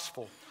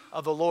gospel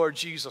of the Lord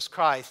Jesus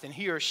Christ. And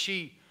he or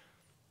she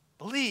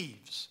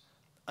believes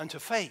unto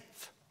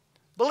faith,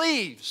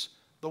 believes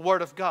the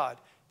word of God.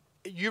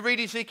 You read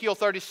Ezekiel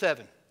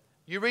 37.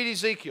 You read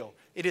Ezekiel.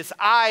 It is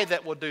I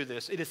that will do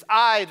this. It is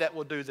I that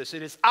will do this.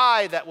 It is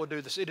I that will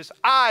do this. It is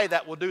I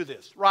that will do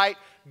this, right?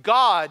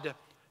 God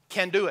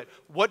can do it.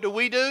 What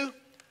do?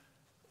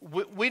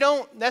 We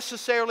don't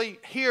necessarily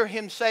hear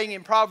him saying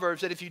in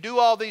Proverbs that if you do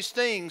all these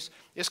things,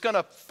 it's going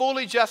to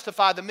fully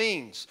justify the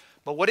means.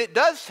 But what it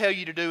does tell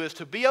you to do is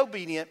to be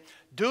obedient,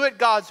 do it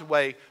God's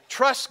way,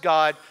 trust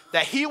God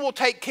that he will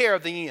take care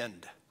of the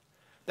end.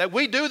 That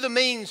we do the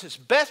means as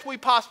best we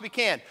possibly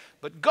can,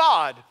 but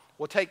God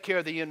will take care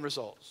of the end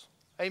results.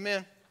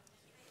 Amen?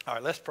 All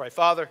right, let's pray.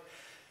 Father,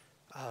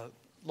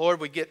 Lord,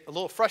 we get a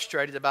little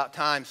frustrated about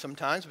time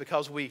sometimes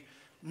because we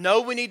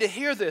know we need to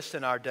hear this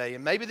in our day.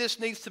 And maybe this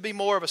needs to be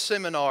more of a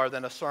seminar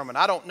than a sermon.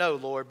 I don't know,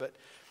 Lord, but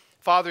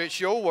Father, it's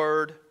your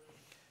word,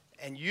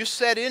 and you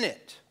said in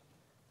it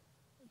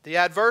the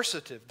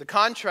adversative, the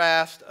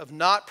contrast of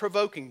not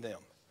provoking them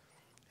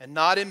and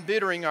not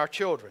embittering our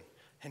children.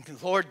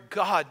 And Lord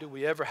God, do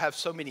we ever have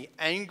so many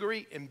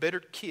angry,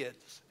 embittered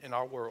kids in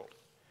our world.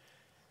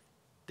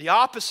 The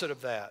opposite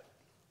of that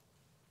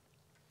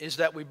is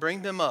that we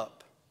bring them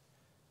up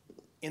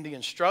in the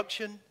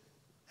instruction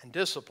and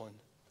discipline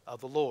of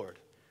the Lord.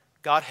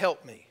 God,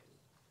 help me.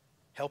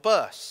 Help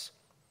us.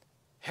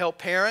 Help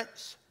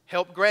parents.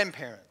 Help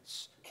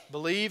grandparents.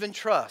 Believe and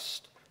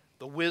trust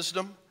the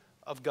wisdom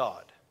of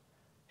God.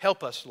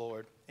 Help us,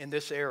 Lord, in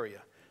this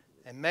area.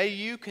 And may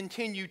you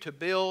continue to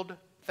build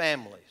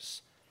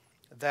families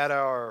that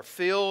are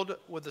filled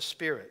with the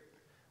Spirit,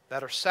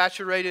 that are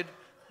saturated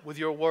with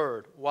your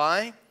word.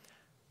 Why?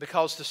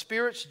 Because the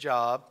Spirit's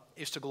job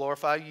is to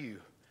glorify you.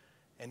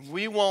 And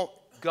we want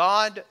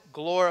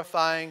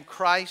God-glorifying,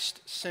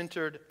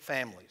 Christ-centered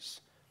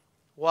families.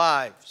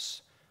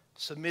 Wives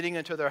submitting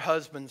unto their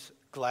husbands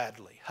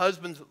gladly.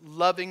 Husbands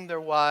loving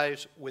their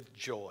wives with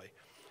joy.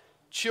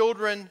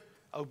 Children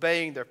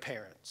obeying their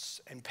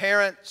parents. And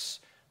parents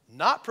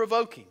not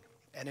provoking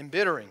and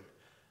embittering,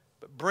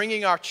 but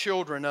bringing our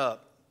children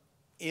up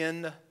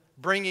in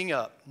bringing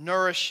up,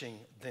 nourishing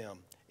them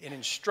in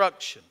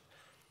instruction,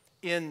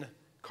 in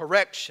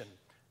correction,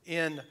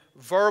 in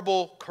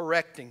verbal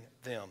correcting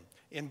them,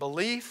 in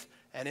belief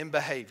and in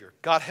behavior.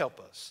 God help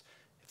us.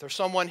 If there's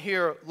someone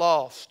here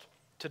lost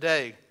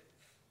today,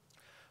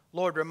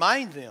 Lord,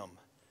 remind them.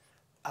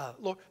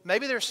 Lord,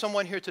 maybe there's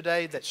someone here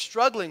today that's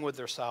struggling with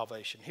their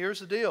salvation. Here's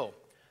the deal.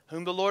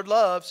 Whom the Lord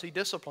loves, he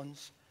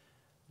disciplines.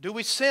 Do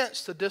we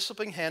sense the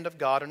disciplining hand of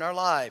God in our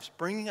lives,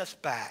 bringing us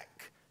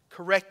back,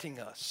 correcting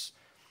us,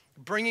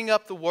 bringing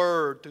up the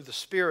Word through the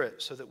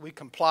Spirit so that we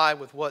comply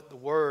with what the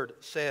Word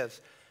says?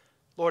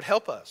 Lord,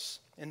 help us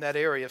in that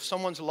area. If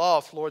someone's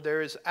lost, Lord,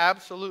 there is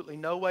absolutely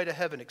no way to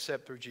heaven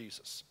except through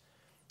Jesus.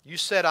 You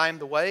said, I am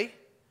the way.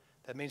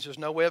 That means there's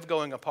no way of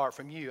going apart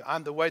from you.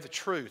 I'm the way, the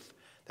truth.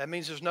 That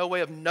means there's no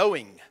way of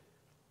knowing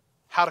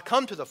how to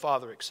come to the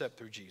Father except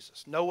through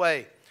Jesus. No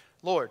way.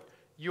 Lord,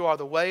 you are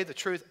the way, the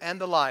truth,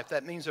 and the life.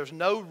 That means there's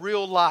no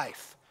real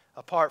life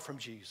apart from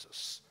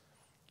Jesus.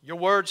 Your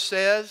word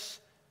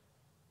says,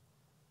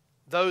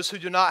 those who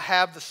do not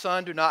have the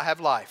Son do not have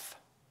life.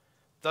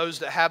 Those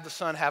that have the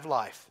Son have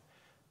life.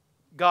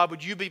 God,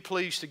 would you be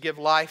pleased to give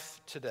life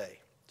today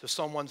to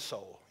someone's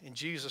soul? In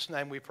Jesus'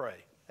 name we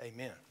pray.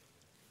 Amen.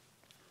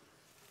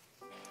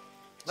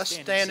 Let's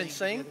stand and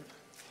sing.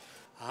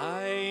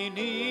 I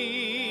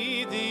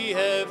need thee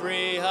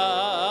every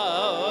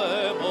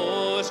hour,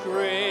 most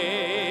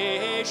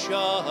gracious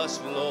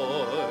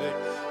Lord.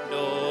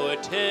 No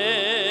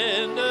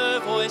tender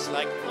voice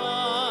like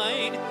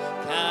thine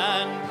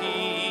can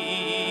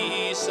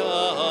peace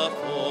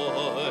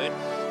afford.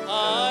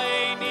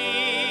 I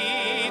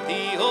need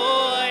thee,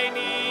 oh, I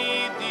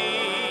need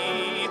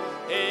thee.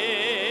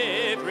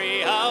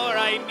 Every hour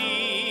I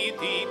need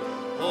thee.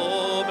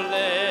 Oh,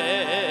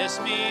 bless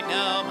me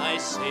now, my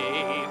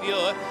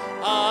Savior.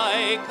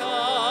 I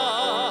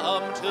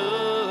come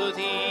to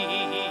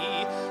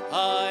thee.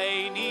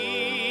 I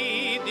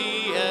need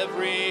thee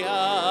every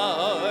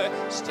hour.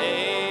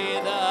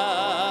 Stay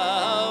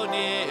thou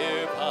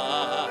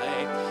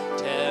nearby.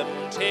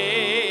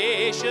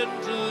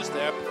 Temptations lose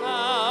their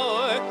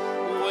power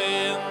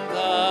when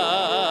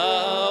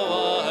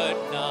thou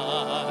art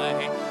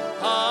nigh.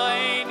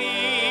 I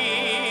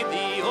need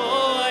thee,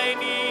 oh, I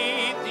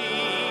need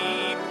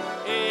thee.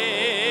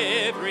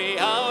 Every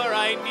hour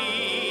I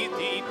need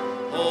thee.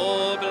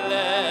 Oh,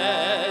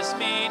 bless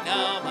me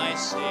now, my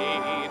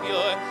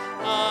Savior.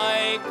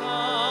 I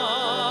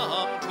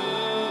come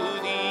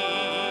to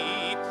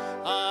thee.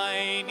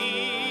 I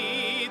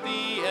need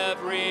thee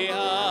every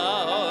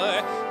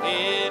hour,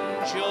 in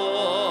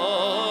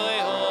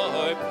joy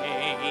or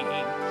pain.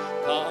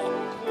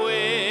 Come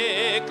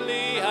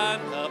quickly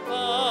and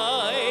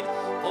abide,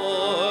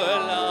 for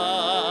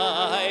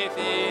life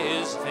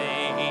is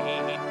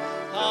vain.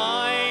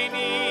 I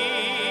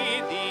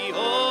need thee,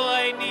 oh,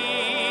 I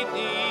need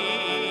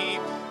thee.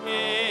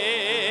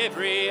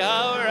 Every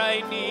hour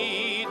I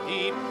need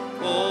thee.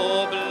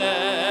 Oh,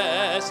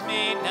 bless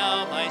me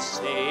now, my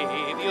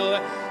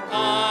Savior.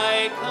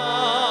 I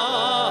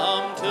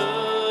come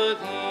to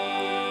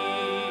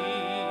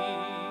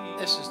thee.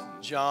 This is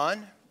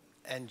John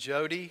and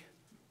Jody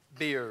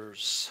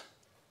Beers.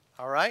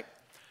 All right?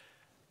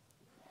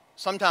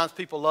 Sometimes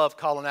people love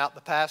calling out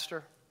the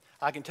pastor.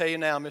 I can tell you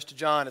now, Mr.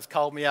 John has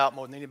called me out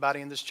more than anybody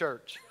in this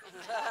church.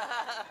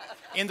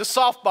 In the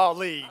softball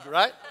league,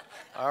 right?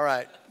 All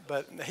right.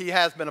 But he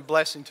has been a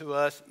blessing to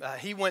us.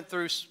 He went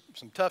through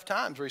some tough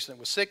times recently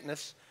with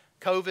sickness,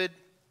 COVID,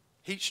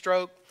 heat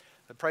stroke.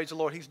 But praise the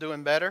Lord, he's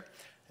doing better.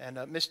 And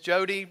Miss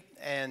Jody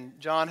and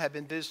John have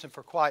been visiting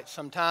for quite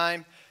some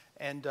time.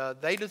 And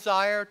they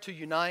desire to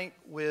unite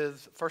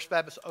with First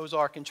Baptist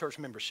Ozark in church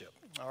membership.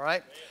 All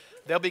right?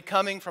 They'll be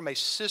coming from a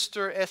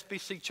sister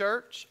SBC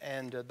church.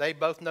 And they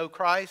both know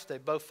Christ. They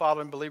both follow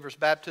in believers'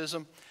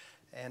 baptism.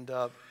 And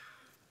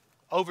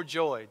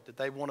overjoyed that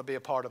they want to be a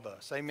part of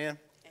us. Amen?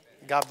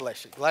 God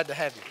bless you. Glad to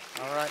have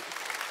you. All right?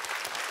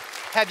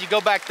 Have you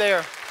go back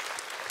there.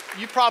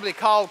 You probably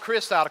called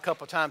Chris out a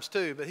couple of times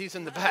too, but he's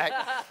in the back.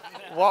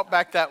 Walk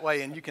back that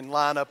way and you can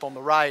line up on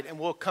the right and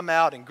we'll come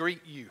out and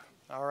greet you.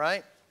 All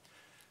right?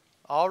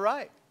 All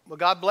right. Well,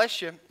 God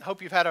bless you. I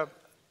hope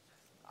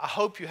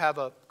you have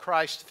a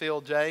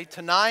Christ-filled day.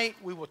 Tonight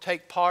we will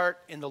take part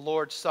in the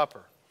Lord's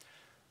Supper.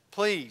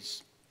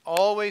 Please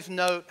always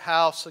note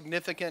how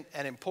significant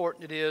and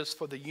important it is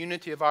for the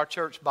unity of our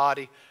church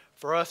body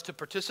for us to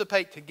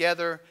participate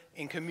together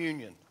in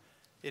communion.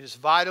 It is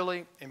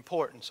vitally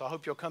important. So I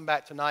hope you'll come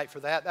back tonight for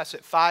that. That's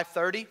at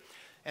 5:30.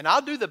 And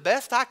I'll do the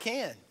best I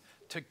can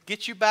to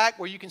get you back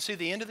where you can see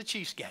the end of the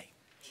Chiefs game.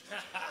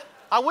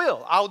 I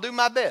will. I'll do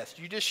my best.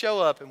 You just show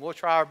up and we'll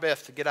try our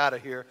best to get out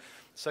of here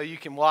so you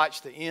can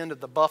watch the end of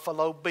the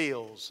Buffalo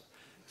Bills.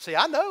 See,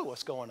 I know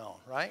what's going on,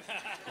 right?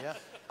 Yeah.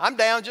 I'm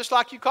down just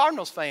like you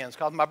Cardinals fans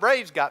because my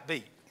Braves got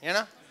beat, you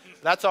know?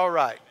 That's all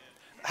right.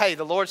 Hey,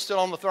 the Lord's still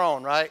on the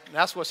throne, right? And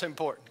that's what's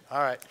important. All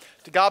right.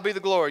 To God be the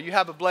glory. You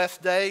have a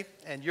blessed day,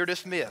 and you're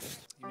dismissed.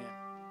 Amen.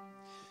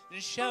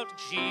 And shout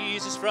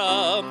Jesus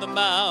from the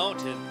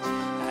mountain,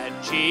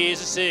 and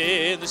Jesus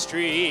in the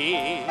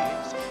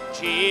streets,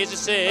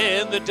 Jesus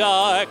in the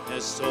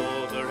darkness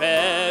over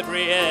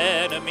every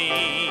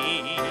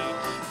enemy.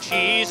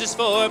 Jesus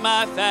for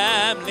my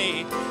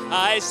family,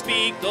 I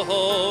speak the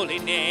holy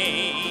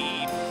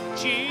name,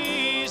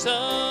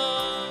 Jesus.